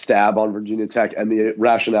taking a stab on Virginia Tech, and the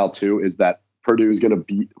rationale too is that Purdue is going to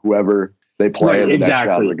beat whoever they play in the next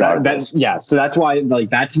round regardless. So that's why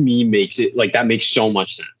that to me makes it that makes so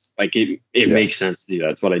much sense. It makes sense to do that.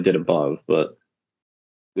 That's what I did above, but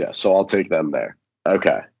yeah, so I'll take them there.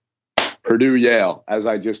 Okay. Purdue, Yale, as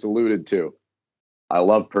I just alluded to. I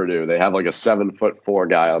love Purdue. They have a 7'4"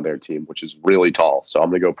 guy on their team, which is really tall. So I'm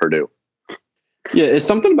going to go Purdue. Yeah, it's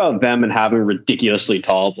something about them and having ridiculously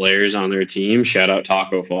tall players on their team. Shout out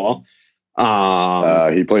Taco Fall.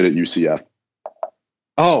 He played at UCF.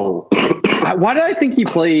 Oh, why did I think he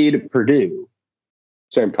played Purdue?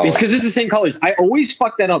 Same college. It's because it's the same college. I always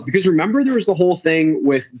fuck that up because remember there was the whole thing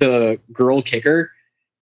with the girl kicker.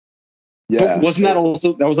 Yeah, but wasn't that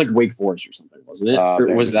also that was Wake Forest or something, wasn't it?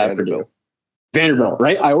 Or was that Vanderbilt? Purdue? Vanderbilt,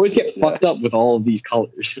 right? I always get fucked up with all of these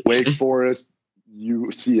colors. Wake Forest,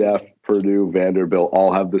 UCF, Purdue, Vanderbilt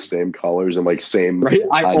all have the same colors and same right.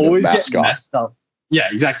 I always get mascot. Messed up. Yeah,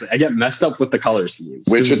 exactly. I get messed up with the color schemes.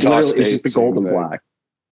 Wichita State, it's just the gold and black.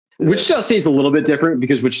 Yeah. Wichita State's a little bit different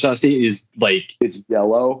because Wichita State is it's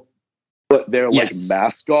yellow, but their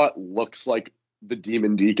mascot looks like the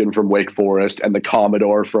Demon Deacon from Wake Forest and the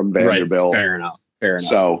Commodore from Vanderbilt. Right. Fair enough.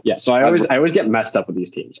 So I always get messed up with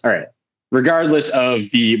these teams. All right. Regardless of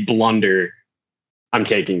the blunder, I'm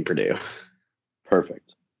taking Purdue.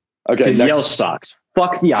 Perfect. Okay. Because Yale sucks.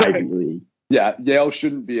 Fuck the Ivy League. Yeah, Yale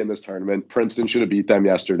shouldn't be in this tournament. Princeton should have beat them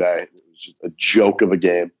yesterday. It was just a joke of a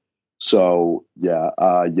game. So,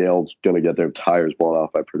 Yale's going to get their tires blown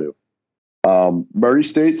off by Purdue. Murray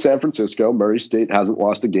State, San Francisco. Murray State hasn't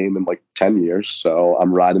lost a game in 10 years, so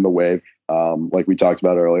I'm riding the wave. Like we talked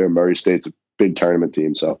about earlier, Murray State's a big tournament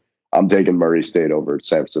team, so I'm taking Murray State over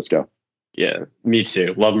San Francisco. Yeah, me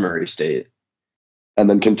too. Love Murray State. And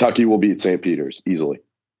then Kentucky will beat St. Peter's easily.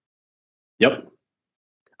 Yep.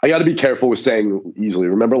 I got to be careful with saying easily.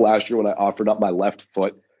 Remember last year when I offered up my left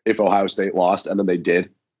foot if Ohio State lost, and then they did?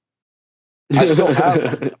 I still have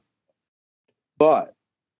it. But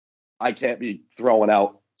I can't be throwing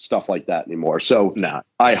out stuff like that anymore. So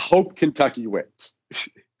I hope Kentucky wins.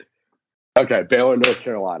 Okay, Baylor, North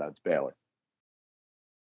Carolina. It's Baylor.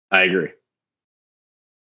 I agree.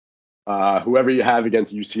 Whoever you have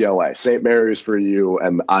against UCLA. St. Mary's for you,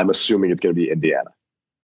 and I'm assuming it's going to be Indiana.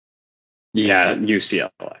 Yeah, UCLA.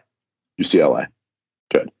 UCLA.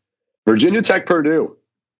 Good. Virginia Tech, Purdue.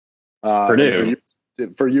 Purdue.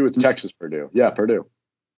 For you, it's Texas, Purdue. Yeah, Purdue.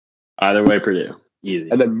 Either way, Purdue. Easy.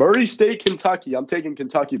 And then Murray State, Kentucky. I'm taking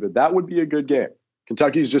Kentucky, but that would be a good game.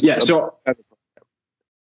 Kentucky's just so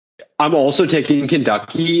I'm also taking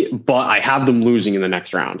Kentucky, but I have them losing in the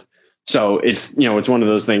next round. So it's one of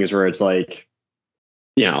those things where it's like,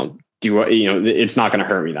 it's not going to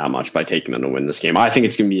hurt me that much by taking them to win this game. I think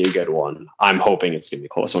it's going to be a good one. I'm hoping it's going to be a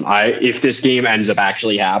close one. If this game ends up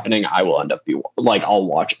actually happening, I will end up I'll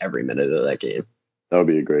watch every minute of that game. That would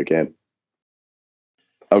be a great game.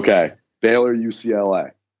 Okay. Baylor,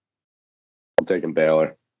 UCLA. I'm taking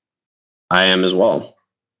Baylor. I am as well.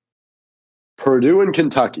 Purdue and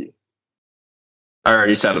Kentucky. I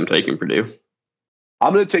already said I'm taking Purdue.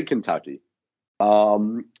 I'm going to take Kentucky.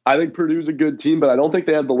 I think Purdue's a good team, but I don't think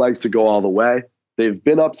they have the legs to go all the way. They've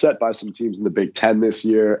been upset by some teams in the Big Ten this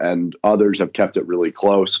year, and others have kept it really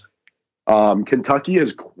close. Kentucky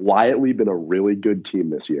has quietly been a really good team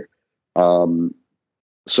this year.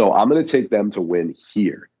 So I'm going to take them to win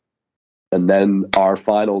here. And then our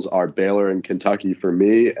finals are Baylor and Kentucky for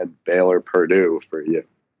me and Baylor Purdue for you.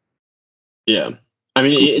 Yeah. I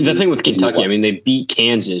mean, the thing with Kentucky, they beat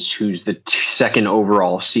Kansas, who's the second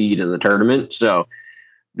overall seed in the tournament. So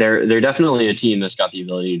they're definitely a team that's got the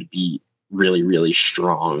ability to beat really, really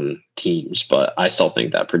strong teams. But I still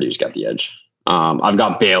think that Purdue's got the edge. I've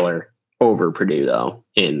got Baylor over Purdue, though,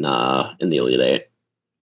 in the Elite Eight.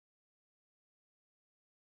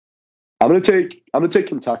 I'm gonna take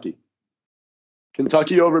Kentucky.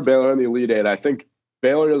 Kentucky over Baylor in the Elite Eight. I think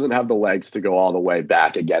Baylor doesn't have the legs to go all the way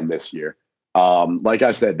back again this year. Like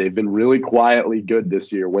I said, they've been really quietly good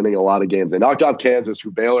this year, winning a lot of games. They knocked off Kansas,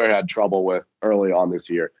 who Baylor had trouble with early on this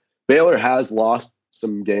year. Baylor has lost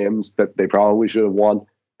some games that they probably should have won,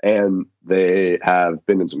 and they have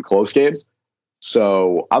been in some close games.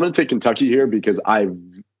 So I'm going to take Kentucky here because I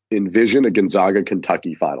envision a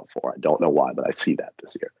Gonzaga-Kentucky Final Four. I don't know why, but I see that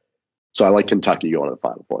this year. So I like Kentucky going to the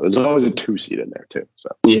Final Four. There's always a 2 seed in there, too. So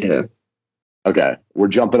yeah. Okay, we're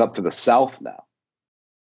jumping up to the South now.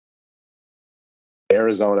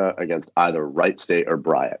 Arizona against either Wright State or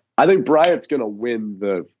Bryant. I think Bryant's going to win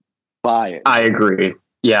the buy-in. I agree.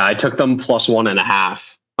 Yeah, I took them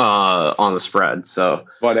 +1.5 on the spread. So,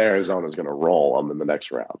 but Arizona's going to roll them in the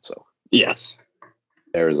next round. So yes,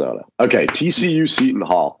 Arizona. Okay, TCU Seton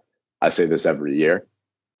Hall. I say this every year.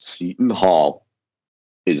 Seton Hall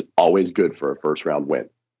is always good for a first-round win.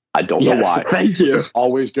 I don't know why. Thank you. It's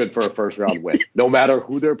always good for a first-round win, no matter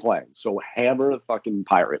who they're playing. So hammer the fucking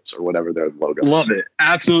Pirates or whatever their logo is. Love it.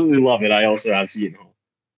 Absolutely love it. I also have Seton Hall.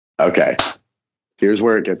 Okay. Here's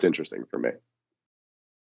where it gets interesting for me.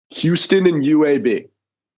 Houston and UAB.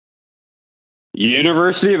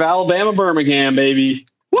 University of Alabama, Birmingham, baby.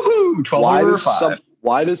 Woohoo! 12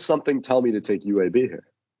 why does something tell me to take UAB here?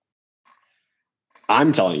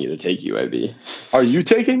 I'm telling you to take UAB. Are you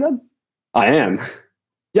taking them? I am.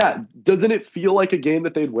 Yeah. Doesn't it feel like a game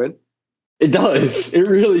that they'd win? It does. It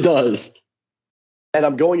really does. And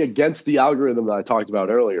I'm going against the algorithm that I talked about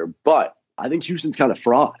earlier, but I think Houston's kind of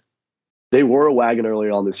fraud. They were a wagon early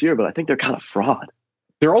on this year, but I think they're kind of fraud.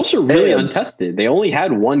 They're also really untested. They only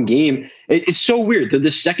had one game. It's so weird. They're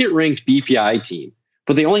the second-ranked BPI team,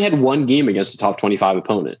 but they only had one game against a top 25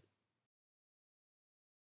 opponent.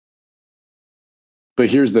 But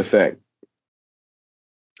here's the thing.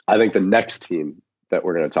 I think the next team that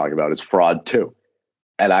we're going to talk about is fraud too.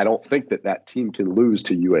 And I don't think that team can lose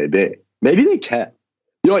to UAB. Maybe they can.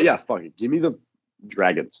 You know what? Yeah, fuck it. Give me the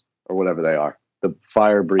Dragons or whatever they are. The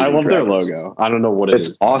fire-breathing I love Dragons. their logo. I don't know what it is.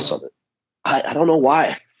 It's awesome. I don't know why.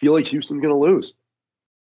 I feel like Houston's going to lose.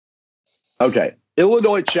 Okay.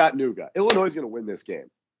 Illinois, Chattanooga. Illinois is going to win this game.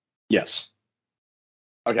 Yes.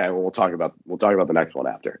 Okay, well, we'll talk about the next one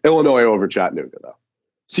after. Illinois over Chattanooga, though.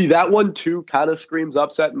 See, that one, too, kind of screams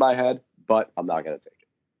upset in my head, but I'm not going to take it.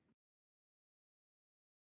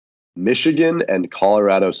 Michigan and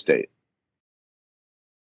Colorado State.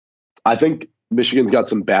 I think Michigan's got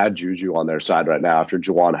some bad juju on their side right now after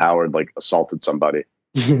Juwan Howard, assaulted somebody.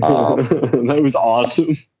 That was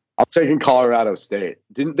awesome. I'm taking Colorado State.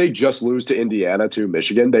 Didn't they just lose to Indiana to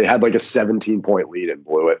Michigan? They had a 17-point lead and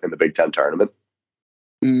blew it in the Big Ten tournament.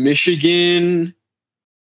 Michigan.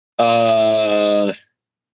 I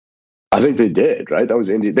think they did, right? That was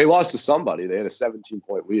Indy. They lost to somebody. They had a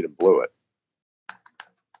 17-point lead and blew it.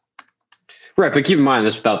 Right, but keep in mind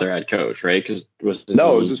this without their head coach, right? Because it was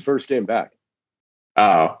his first game back.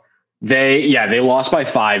 Oh, they lost by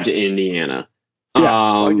 5 to Indiana.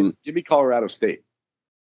 Yeah, give me Colorado State.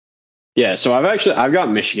 Yeah, so I've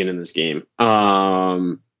got Michigan in this game.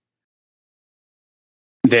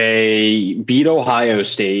 They beat Ohio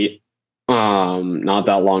State not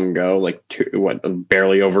that long ago,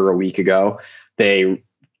 barely over a week ago. They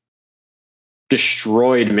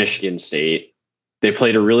destroyed Michigan State. They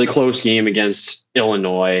played a really close game against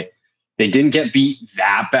Illinois. They didn't get beat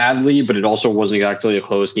that badly, but it also wasn't exactly a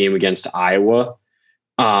close game against Iowa.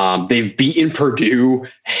 They've beaten Purdue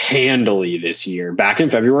handily this year. Back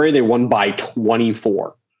in February, they won by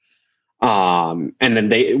 24. And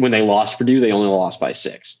then when they lost Purdue, they only lost by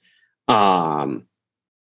 6. So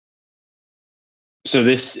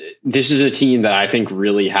this is a team that I think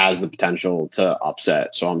really has the potential to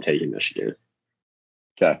upset. So I'm taking Michigan.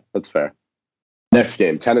 Okay, that's fair. Next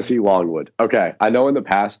game, Tennessee Longwood. Okay, I know in the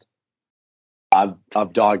past I've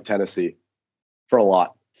dogged Tennessee for a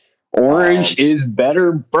lot. Orange is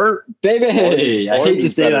better, Bert, baby. I hate to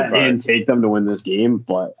say that and take them to win this game,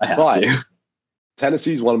 but I have to.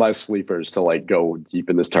 Tennessee's one of my sleepers to go deep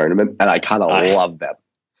in this tournament, and I kind of love them.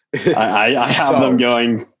 I have them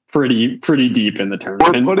going pretty deep in the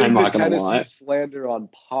tournament. We're putting the Tennessee slander on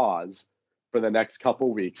pause for the next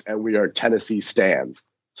couple weeks, and we are Tennessee stans.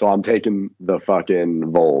 So I'm taking the fucking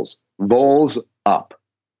Vols. Vols up.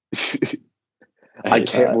 I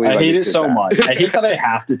can't believe I hate it so much. I hate that I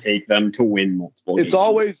have to take them to win multiple games. It's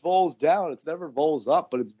always Vols down. It's never Vols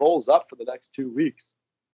up, but it's Vols up for the next 2 weeks.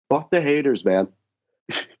 Fuck the haters, man.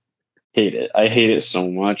 Hate it. I hate it so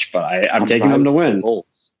much, but I'm taking them to win.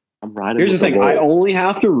 I'm riding. Here's the thing. I only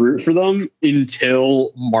have to root for them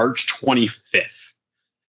until March 25th.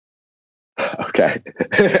 Okay.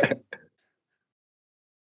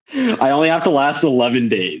 I only have to last 11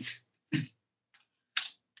 days.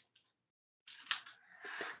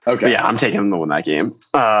 Okay. But yeah, I'm taking them to win that game.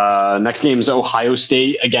 Next game is Ohio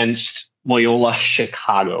State against Loyola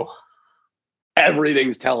Chicago.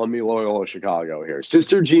 Everything's telling me Loyola Chicago here.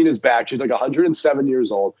 Sister Jean is back. She's 107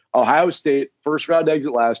 years old. Ohio State, first round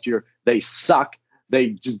exit last year. They suck. They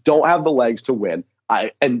just don't have the legs to win.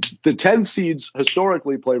 And the 10 seeds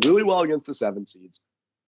historically play really well against the 7 seeds.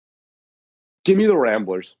 Give me the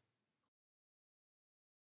Ramblers.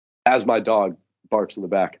 As my dog barks in the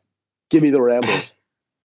back. Give me the Ramblers.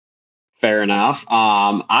 Fair enough.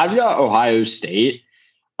 I've got Ohio State.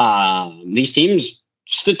 These teams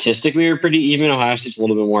statistically are pretty even. Ohio State's a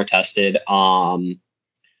little bit more tested. The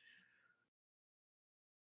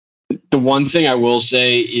one thing I will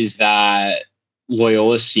say is that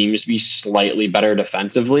Loyola seems to be slightly better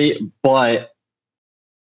defensively, but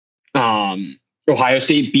Ohio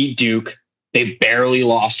State beat Duke. They barely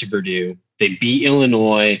lost to Purdue. They beat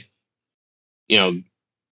Illinois.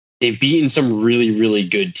 They've beaten some really, really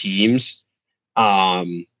good teams. But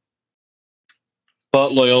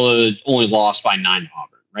Loyola only lost by 9 to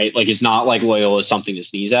Auburn, right? It's not like Loyola is something to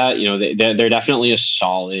sneeze at. They're definitely a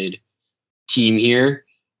solid team here.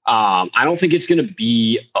 I don't think it's going to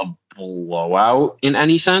be a blowout in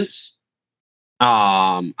any sense.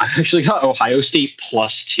 I actually got Ohio State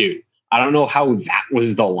 +2. I don't know how that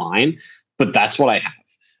was the line, but that's what I have.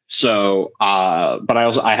 So, but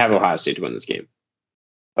I have Ohio State to win this game.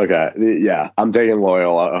 Okay, yeah, I'm taking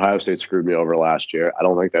Loyola. Ohio State screwed me over last year. I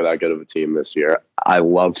don't think they're that good of a team this year. I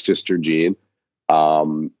love Sister Jean.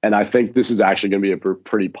 And I think this is actually going to be a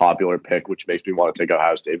pretty popular pick, which makes me want to take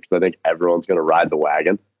Ohio State because I think everyone's going to ride the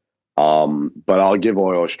wagon. But I'll give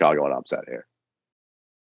Loyola Chicago an upset here.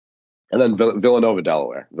 And then Villanova,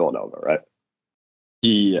 Delaware. Villanova, right?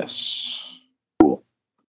 Yes. Cool.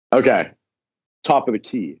 Okay, top of the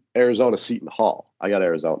key. Arizona, Seton Hall. I got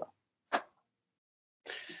Arizona.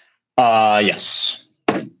 Yes.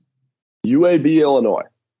 UAB, Illinois.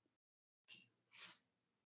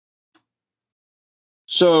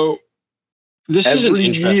 So this every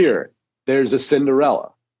year there's a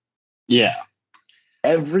Cinderella. Yeah.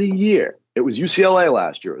 Every year. It was UCLA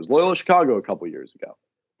last year. It was Loyola Chicago a couple years ago.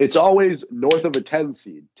 It's always north of a 10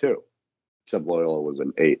 seed too. Except Loyola was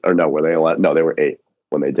an 8. Or no, were they 11? No, they were 8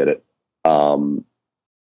 when they did it. Or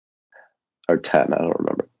 10, I don't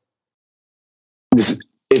remember.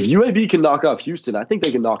 If UAB can knock off Houston, I think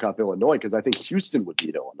they can knock off Illinois because I think Houston would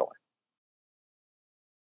beat Illinois.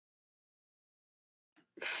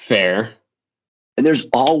 Fair. And there's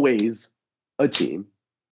always a team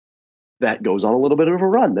that goes on a little bit of a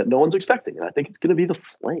run that no one's expecting. And I think it's going to be the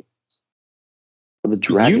Flames. Or the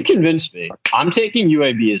Dragons. You convinced me. I'm taking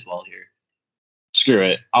UAB as well here. Screw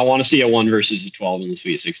it. I want to see a 1 versus a 12 in the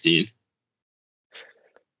Sweet 16.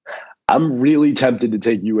 I'm really tempted to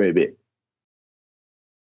take UAB.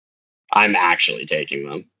 I'm actually taking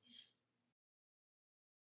them.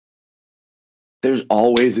 there's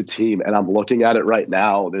always a team, and I'm looking at it right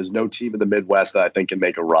now. There's no team in the Midwest that I think can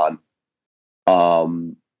make a run.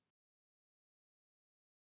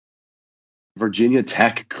 Virginia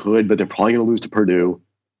Tech could, but they're probably going to lose to Purdue.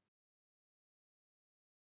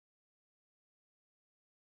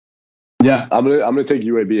 Yeah, I'm gonna take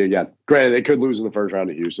UAB again. Granted, they could lose in the first round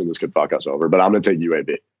to Houston. This could fuck us over, but I'm gonna take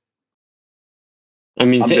UAB. I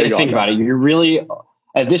mean, think about it. You're really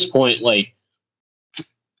at this point, like,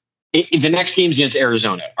 the next game's against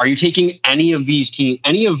Arizona. Are you taking any of these teams,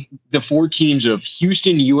 any of the 4 teams of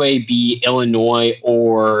Houston, UAB, Illinois,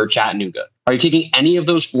 or Chattanooga? Are you taking any of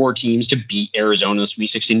those 4 teams to beat Arizona in the Sweet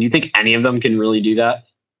 16? Do you think any of them can really do that?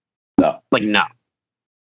 No. Like, no.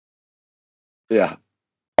 Yeah.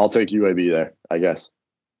 I'll take UAB there, I guess.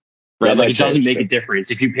 Right, like it doesn't make a difference.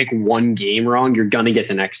 If you pick one game wrong, you're going to get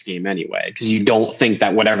the next game anyway, because you don't think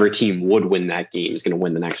that whatever team would win that game is going to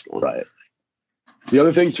win the next one. Right. The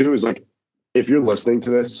other thing, too, is like if you're listening to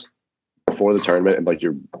this before the tournament and like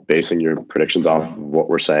you're basing your predictions off of what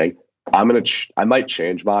we're saying, I might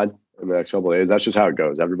change mine in the next couple of days. That's just how it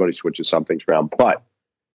goes. Everybody switches some things around. But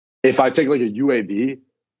if I take like a UAB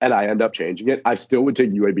and I end up changing it, I still would take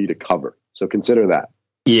UAB to cover. So consider that.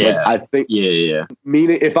 Yeah, like, I think. Yeah.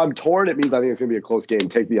 Meaning, if I'm torn, it means I think it's going to be a close game.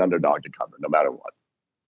 Take the underdog to cover, no matter what.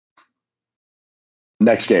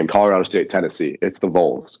 Next game, Colorado State, Tennessee. It's the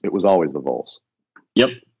Vols. It was always the Vols.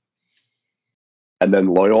 Yep. And then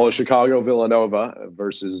Loyola Chicago, Villanova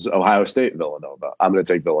versus Ohio State, Villanova. I'm going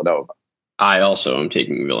to take Villanova. I also am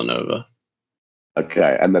taking Villanova.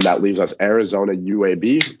 Okay, and then that leaves us Arizona,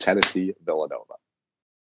 UAB, Tennessee, Villanova.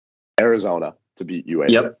 Arizona to beat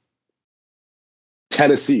UAB. Yep.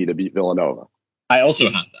 Tennessee to beat Villanova. I also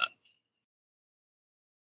have that.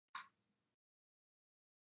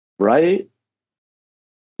 Right?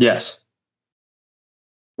 Yes.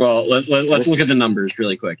 Well, let's look at the numbers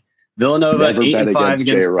really quick. Villanova 8-5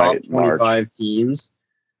 against top 25 teams.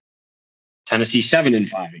 Tennessee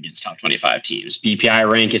 7-5 against top 25 teams. BPI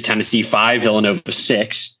rank is Tennessee 5, Villanova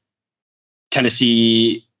 6.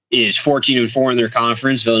 Tennessee is 14-4 in their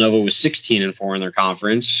conference. Villanova was 16-4 in their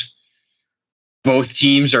conference. Both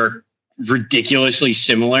teams are ridiculously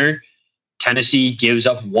similar. Tennessee gives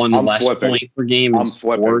up one less point per game. I'm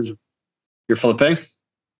flipping. You're flipping?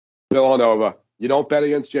 Villanova. You don't bet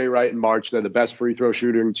against Jay Wright in March. They're the best free throw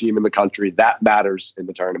shooting team in the country. That matters in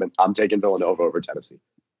the tournament. I'm taking Villanova over Tennessee.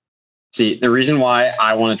 See, the reason why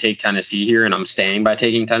I want to take Tennessee here, and I'm standing by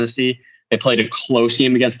taking Tennessee, they played a close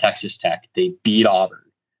game against Texas Tech. They beat Auburn.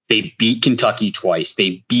 They beat Kentucky twice.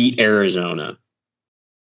 They beat Arizona.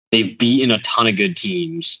 They've beaten a ton of good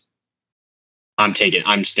teams. I'm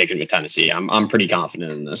sticking with Tennessee. I'm pretty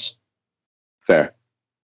confident in this. Fair.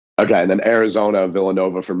 Okay, and then Arizona,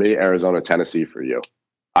 Villanova for me. Arizona, Tennessee for you.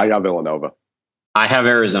 I got Villanova. I have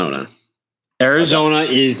Arizona. Arizona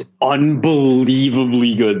is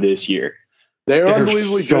unbelievably good this year. They're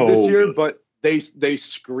unbelievably good this year, but they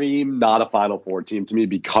scream not a Final Four team to me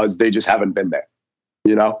because they just haven't been there.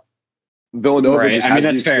 You know? Villanova just has the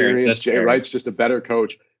experience. Jay Wright's just a better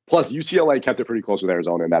coach. Plus, UCLA kept it pretty close with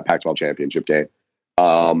Arizona in that Pac-12 championship game.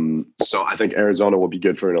 So I think Arizona will be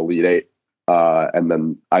good for an Elite Eight. And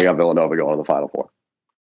then I got Villanova going to the Final Four.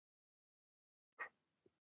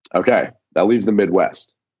 Okay, that leaves the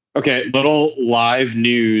Midwest. Okay, little live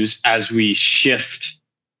news as we shift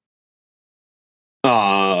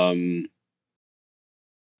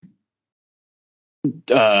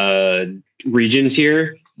regions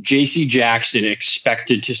here. J.C. Jackson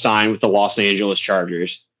expected to sign with the Los Angeles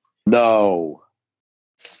Chargers. No.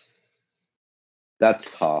 That's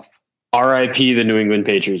tough. RIP the New England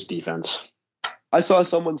Patriots defense. I saw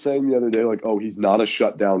someone saying the other day, like, oh, he's not a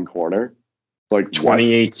shutdown corner. Like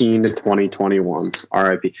 2018 to 2021.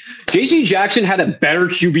 RIP. J.C. Jackson had a better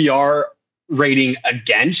QBR rating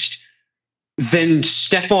against than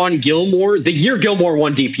Stephon Gilmore the year Gilmore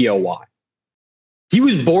won DPOY. He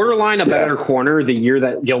was borderline a better corner the year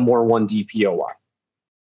that Gilmore won DPOY.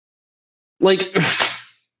 Like,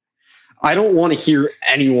 I don't want to hear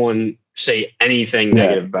anyone say anything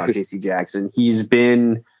negative about J.C. Jackson. He's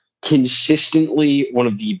been consistently one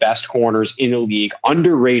of the best corners in the league,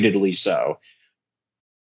 underratedly so,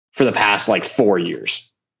 for the past, 4 years.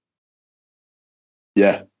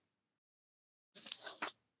 Yeah.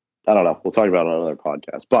 I don't know. We'll talk about it on another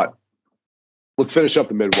podcast. But let's finish up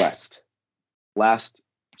the Midwest. Last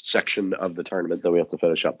section of the tournament that we have to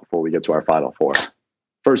finish up before we get to our Final Four.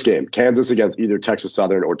 First game, Kansas against either Texas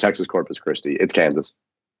Southern or Texas Corpus Christi. It's Kansas.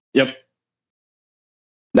 Yep.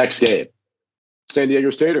 Next game, San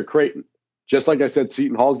Diego State or Creighton. Just like I said,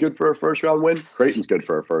 Seton Hall's good for a first-round win. Creighton's good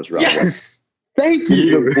for a first-round win. Thank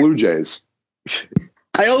you. The Blue Jays.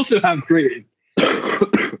 I also have Creighton.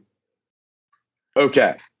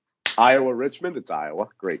 Okay. Iowa Richmond. It's Iowa.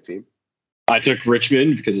 Great team. I took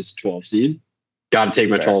Richmond because it's 12 seed. Got to take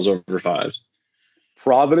my Okay. Trolls over 5s.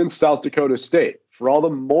 Providence, South Dakota State. For all the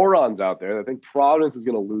morons out there that think Providence is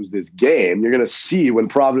going to lose this game, you're going to see when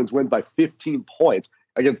Providence wins by 15 points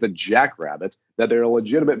against the Jackrabbits that they're a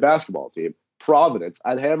legitimate basketball team. Providence,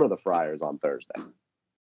 I'd hammer the Friars on Thursday.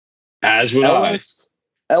 As would I.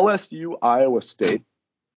 LSU, Iowa State.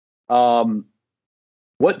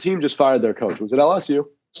 What team just fired their coach? Was it LSU?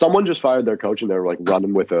 Someone just fired their coach and they were like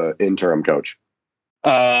running with an interim coach.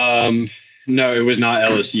 No, it was not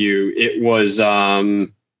LSU. It was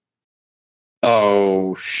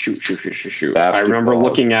shoot. I remember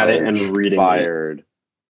looking at it and reading fired.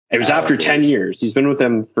 It was after 10 years. He's been with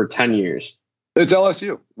them for 10 years. It's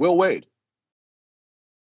LSU. Will Wade.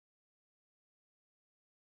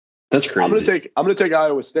 That's crazy. I'm gonna take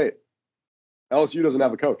Iowa State. LSU doesn't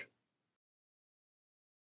have a coach.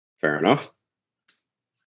 Fair enough.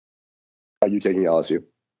 Are you taking LSU?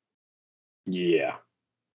 Yeah.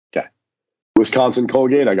 Okay. Wisconsin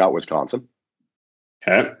Colgate. I got Wisconsin.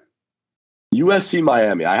 Okay. USC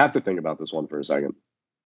Miami. I have to think about this one for a second.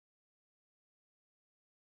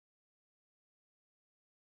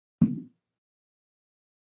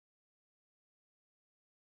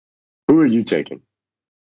 Who are you taking?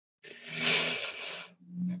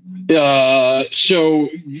 So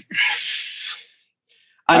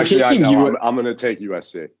actually, I know. I'm going to take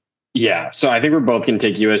USC. Yeah. So I think we're both going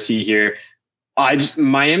to take USC here.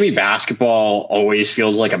 Miami basketball always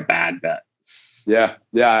feels like a bad bet. Yeah.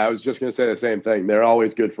 I was just going to say the same thing. They're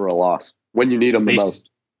always good for a loss when you need them the most.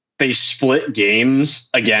 They split games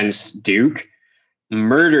against Duke,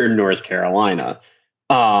 murdered North Carolina,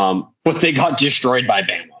 but they got destroyed by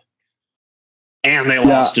Bama. And they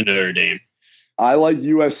lost to Notre Dame. I like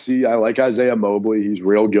USC. I like Isaiah Mobley. He's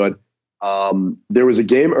real good. There was a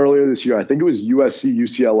game earlier this year. I think it was USC,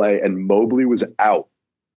 UCLA, and Mobley was out.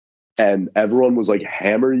 And everyone was like,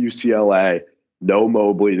 hammer UCLA. No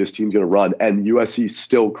Mobley. This team's going to run. And USC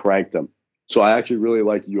still cranked them. So I actually really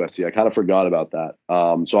like USC. I kind of forgot about that.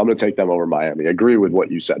 So I'm going to take them over Miami. I agree with what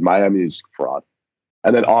you said. Miami is fraud.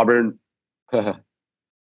 And then Auburn.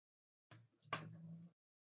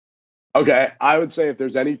 Okay, I would say if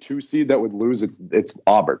there's any 2 seed that would lose, it's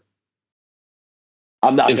Auburn.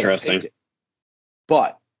 I'm not going to take it.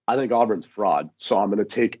 But I think Auburn's fraud, so I'm going to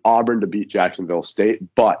take Auburn to beat Jacksonville State.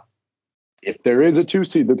 But if there is a 2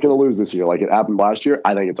 seed that's going to lose this year, like it happened last year,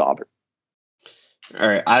 I think it's Auburn. All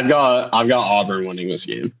right, I've got Auburn winning this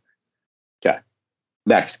game. Okay.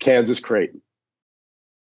 Next, Kansas Creighton.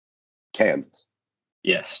 Kansas.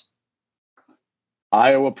 Yes.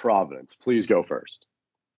 Iowa Providence. Please go first.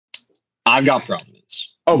 I've got Providence.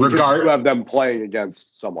 Oh, regardless, you have them playing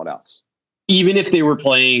against someone else. Even if they were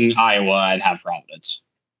playing Iowa, I'd have Providence.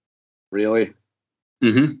 Really?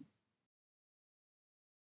 Mm-hmm.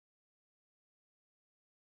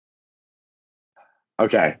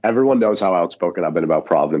 Okay, everyone knows how outspoken I've been about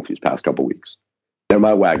Providence these past couple weeks. They're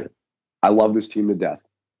my wagon. I love this team to death.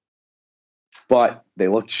 But they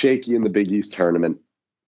looked shaky in the Big East tournament.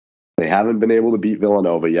 They haven't been able to beat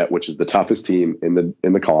Villanova yet, which is the toughest team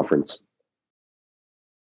in the conference.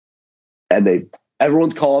 And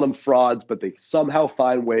everyone's calling them frauds, but they somehow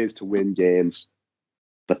find ways to win games.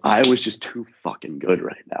 But Iowa's just too fucking good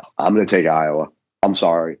right now. I'm going to take Iowa. I'm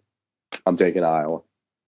sorry. I'm taking Iowa.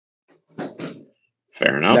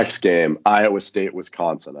 Fair enough. Next game, Iowa State,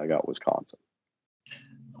 Wisconsin. I got Wisconsin.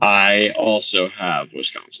 I also have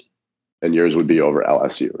Wisconsin. And yours would be over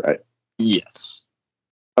LSU, right? Yes.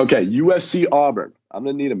 Okay, USC Auburn. I'm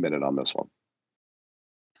going to need a minute on this one.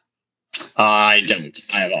 I don't.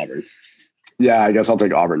 I have Auburn. Yeah, I guess I'll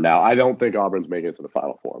take Auburn now. I don't think Auburn's making it to the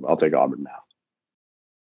Final Four, but I'll take Auburn now.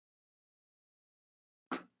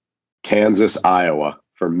 Kansas, Iowa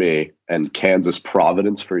for me, and Kansas,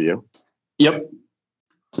 Providence for you. Yep.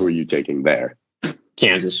 Who are you taking there?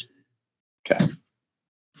 Kansas. Okay.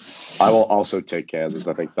 I will also take Kansas.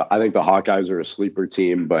 I think the Hawkeyes are a sleeper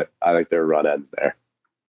team, but I think their run ends there.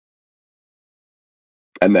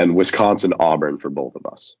 And then Wisconsin, Auburn for both of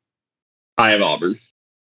us. I have Auburn.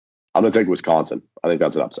 I'm going to take Wisconsin. I think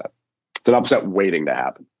that's an upset. It's an upset waiting to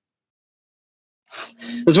happen.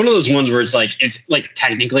 It's one of those ones where it's like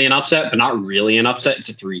technically an upset, but not really an upset. It's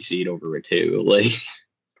a 3 seed over a 2. Like,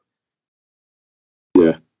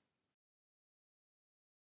 yeah.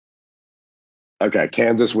 Okay,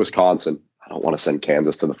 Kansas, Wisconsin. I don't want to send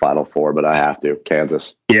Kansas to the Final Four, but I have to.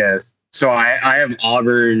 Kansas. Yes. So I have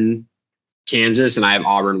Auburn, Kansas, and I have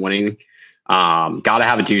Auburn winning. Got to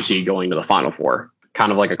have a 2 seed going to the Final Four.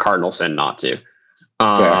 Kind of like a cardinal sin not to.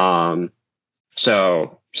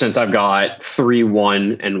 So since I've got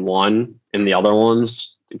 3-1-1 in the other ones,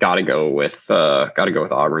 gotta go with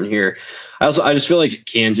Auburn here. I just feel like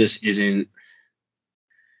Kansas isn't,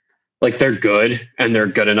 like, they're good and they're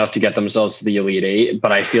good enough to get themselves to the Elite Eight,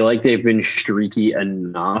 but I feel like they've been streaky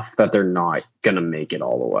enough that they're not gonna make it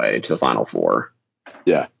all the way to the Final Four.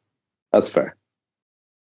 Yeah, that's fair.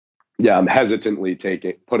 Yeah, I'm hesitantly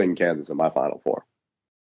putting Kansas in my Final Four.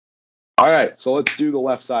 All right, so let's do the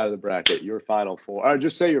left side of the bracket. Your Final Four. All right,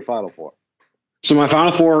 just say your Final Four. So my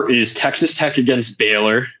Final Four is Texas Tech against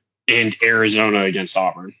Baylor and Arizona against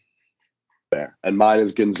Auburn. Fair. And mine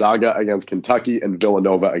is Gonzaga against Kentucky and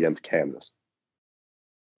Villanova against Kansas.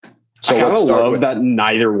 So I kind of love that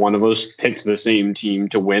neither one of us picked the same team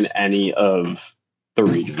to win any of the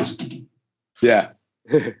regions. Yeah.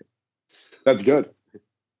 That's good.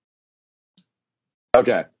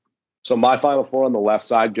 Okay. So my Final Four on the left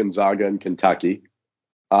side, Gonzaga and Kentucky.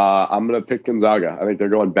 I'm going to pick Gonzaga. I think they're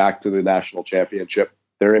going back to the national championship.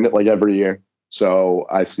 They're in it like every year. So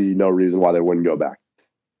I see no reason why they wouldn't go back.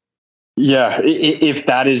 Yeah, if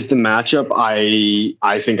that is the matchup,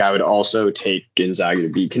 I think I would also take Gonzaga to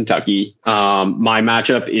beat Kentucky. My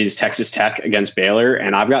matchup is Texas Tech against Baylor,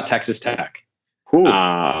 and I've got Texas Tech.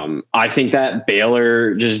 I think that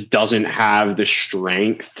Baylor just doesn't have the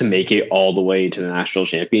strength to make it all the way to the national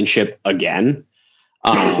championship again.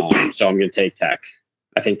 So I'm going to take Tech.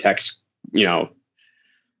 I think Tech's,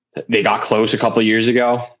 they got close a couple of years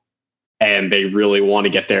ago, and they really want to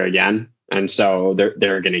get there again. And so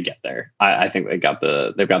they're going to get there. I think they've got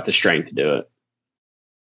the strength to do it.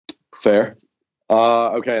 Fair.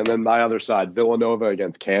 Okay, and then my other side, Villanova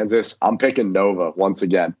against Kansas. I'm picking Nova once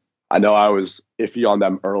again. I know I was iffy on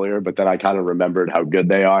them earlier, but then I kind of remembered how good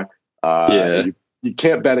they are. You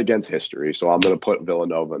can't bet against history, so I'm going to put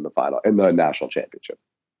Villanova in the national championship.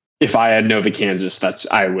 If I had Nova Kansas,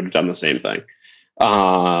 I would have done the same thing.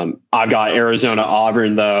 I've got Arizona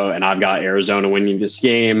Auburn though, and I've got Arizona winning this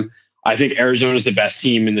game. I think Arizona's the best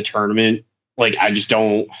team in the tournament. Like, I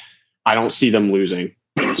don't see them losing.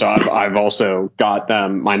 So I've also got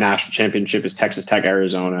them. My national championship is Texas Tech,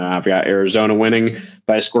 Arizona. I've got Arizona winning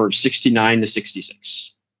by a score of 69-66.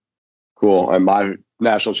 Cool. And my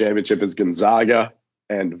national championship is Gonzaga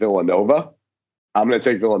and Villanova. I'm going to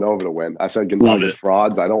take Villanova to win. I said Gonzaga's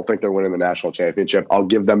frauds. I don't think they're winning the national championship. I'll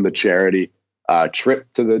give them the charity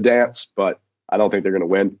trip to the dance, but I don't think they're going to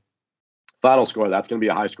win. Final score, that's going to be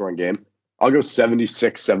a high-scoring game. I'll go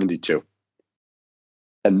 76-72.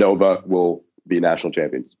 And Nova will be national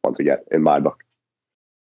champions once again, in my book.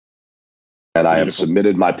 And I have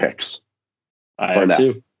submitted my picks. I have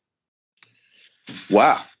too.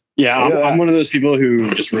 Wow. Yeah, I'm one of those people who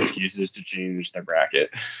just refuses to change their bracket.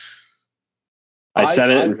 I said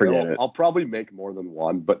it and forget it. I'll probably make more than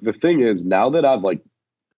one. But the thing is, now that I've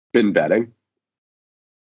been betting,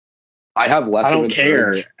 I have less. I don't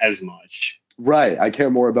care as much. Right. I care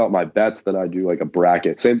more about my bets than I do a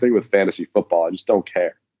bracket. Same thing with fantasy football. I just don't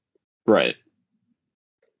care. Right.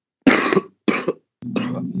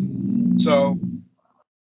 So,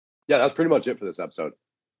 yeah, that's pretty much it for this episode.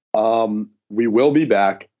 We will be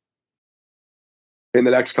back in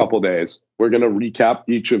the next couple days. We're going to recap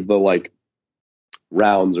each of the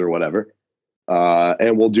rounds or whatever.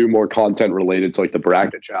 And we'll do more content related to the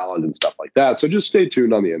bracket challenge and stuff like that. So just stay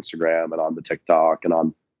tuned on the Instagram and on the TikTok and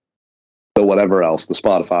on the whatever else, the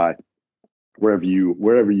Spotify, wherever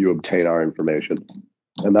you obtain our information.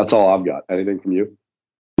 And that's all I've got. Anything from you?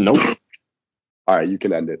 Nope. All right, you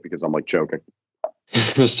can end it because I'm choking.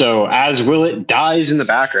 So as Willett dies in the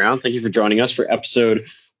background, thank you for joining us for episode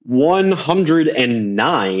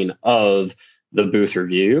 109 of the Booth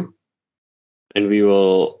Review. And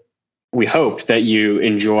we hope that you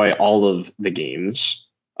enjoy all of the games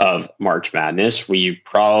of March Madness. We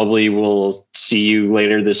probably will see you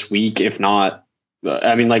later this week. If not,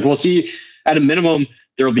 we'll see. At a minimum,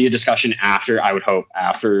 there will be a discussion after, I would hope,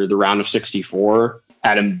 after the round of 64.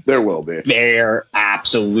 There will be. Bare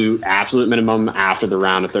absolute minimum after the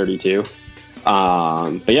round of 32.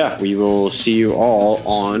 But yeah, we will see you all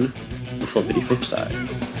on the flippity flip side.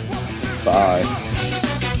 Bye.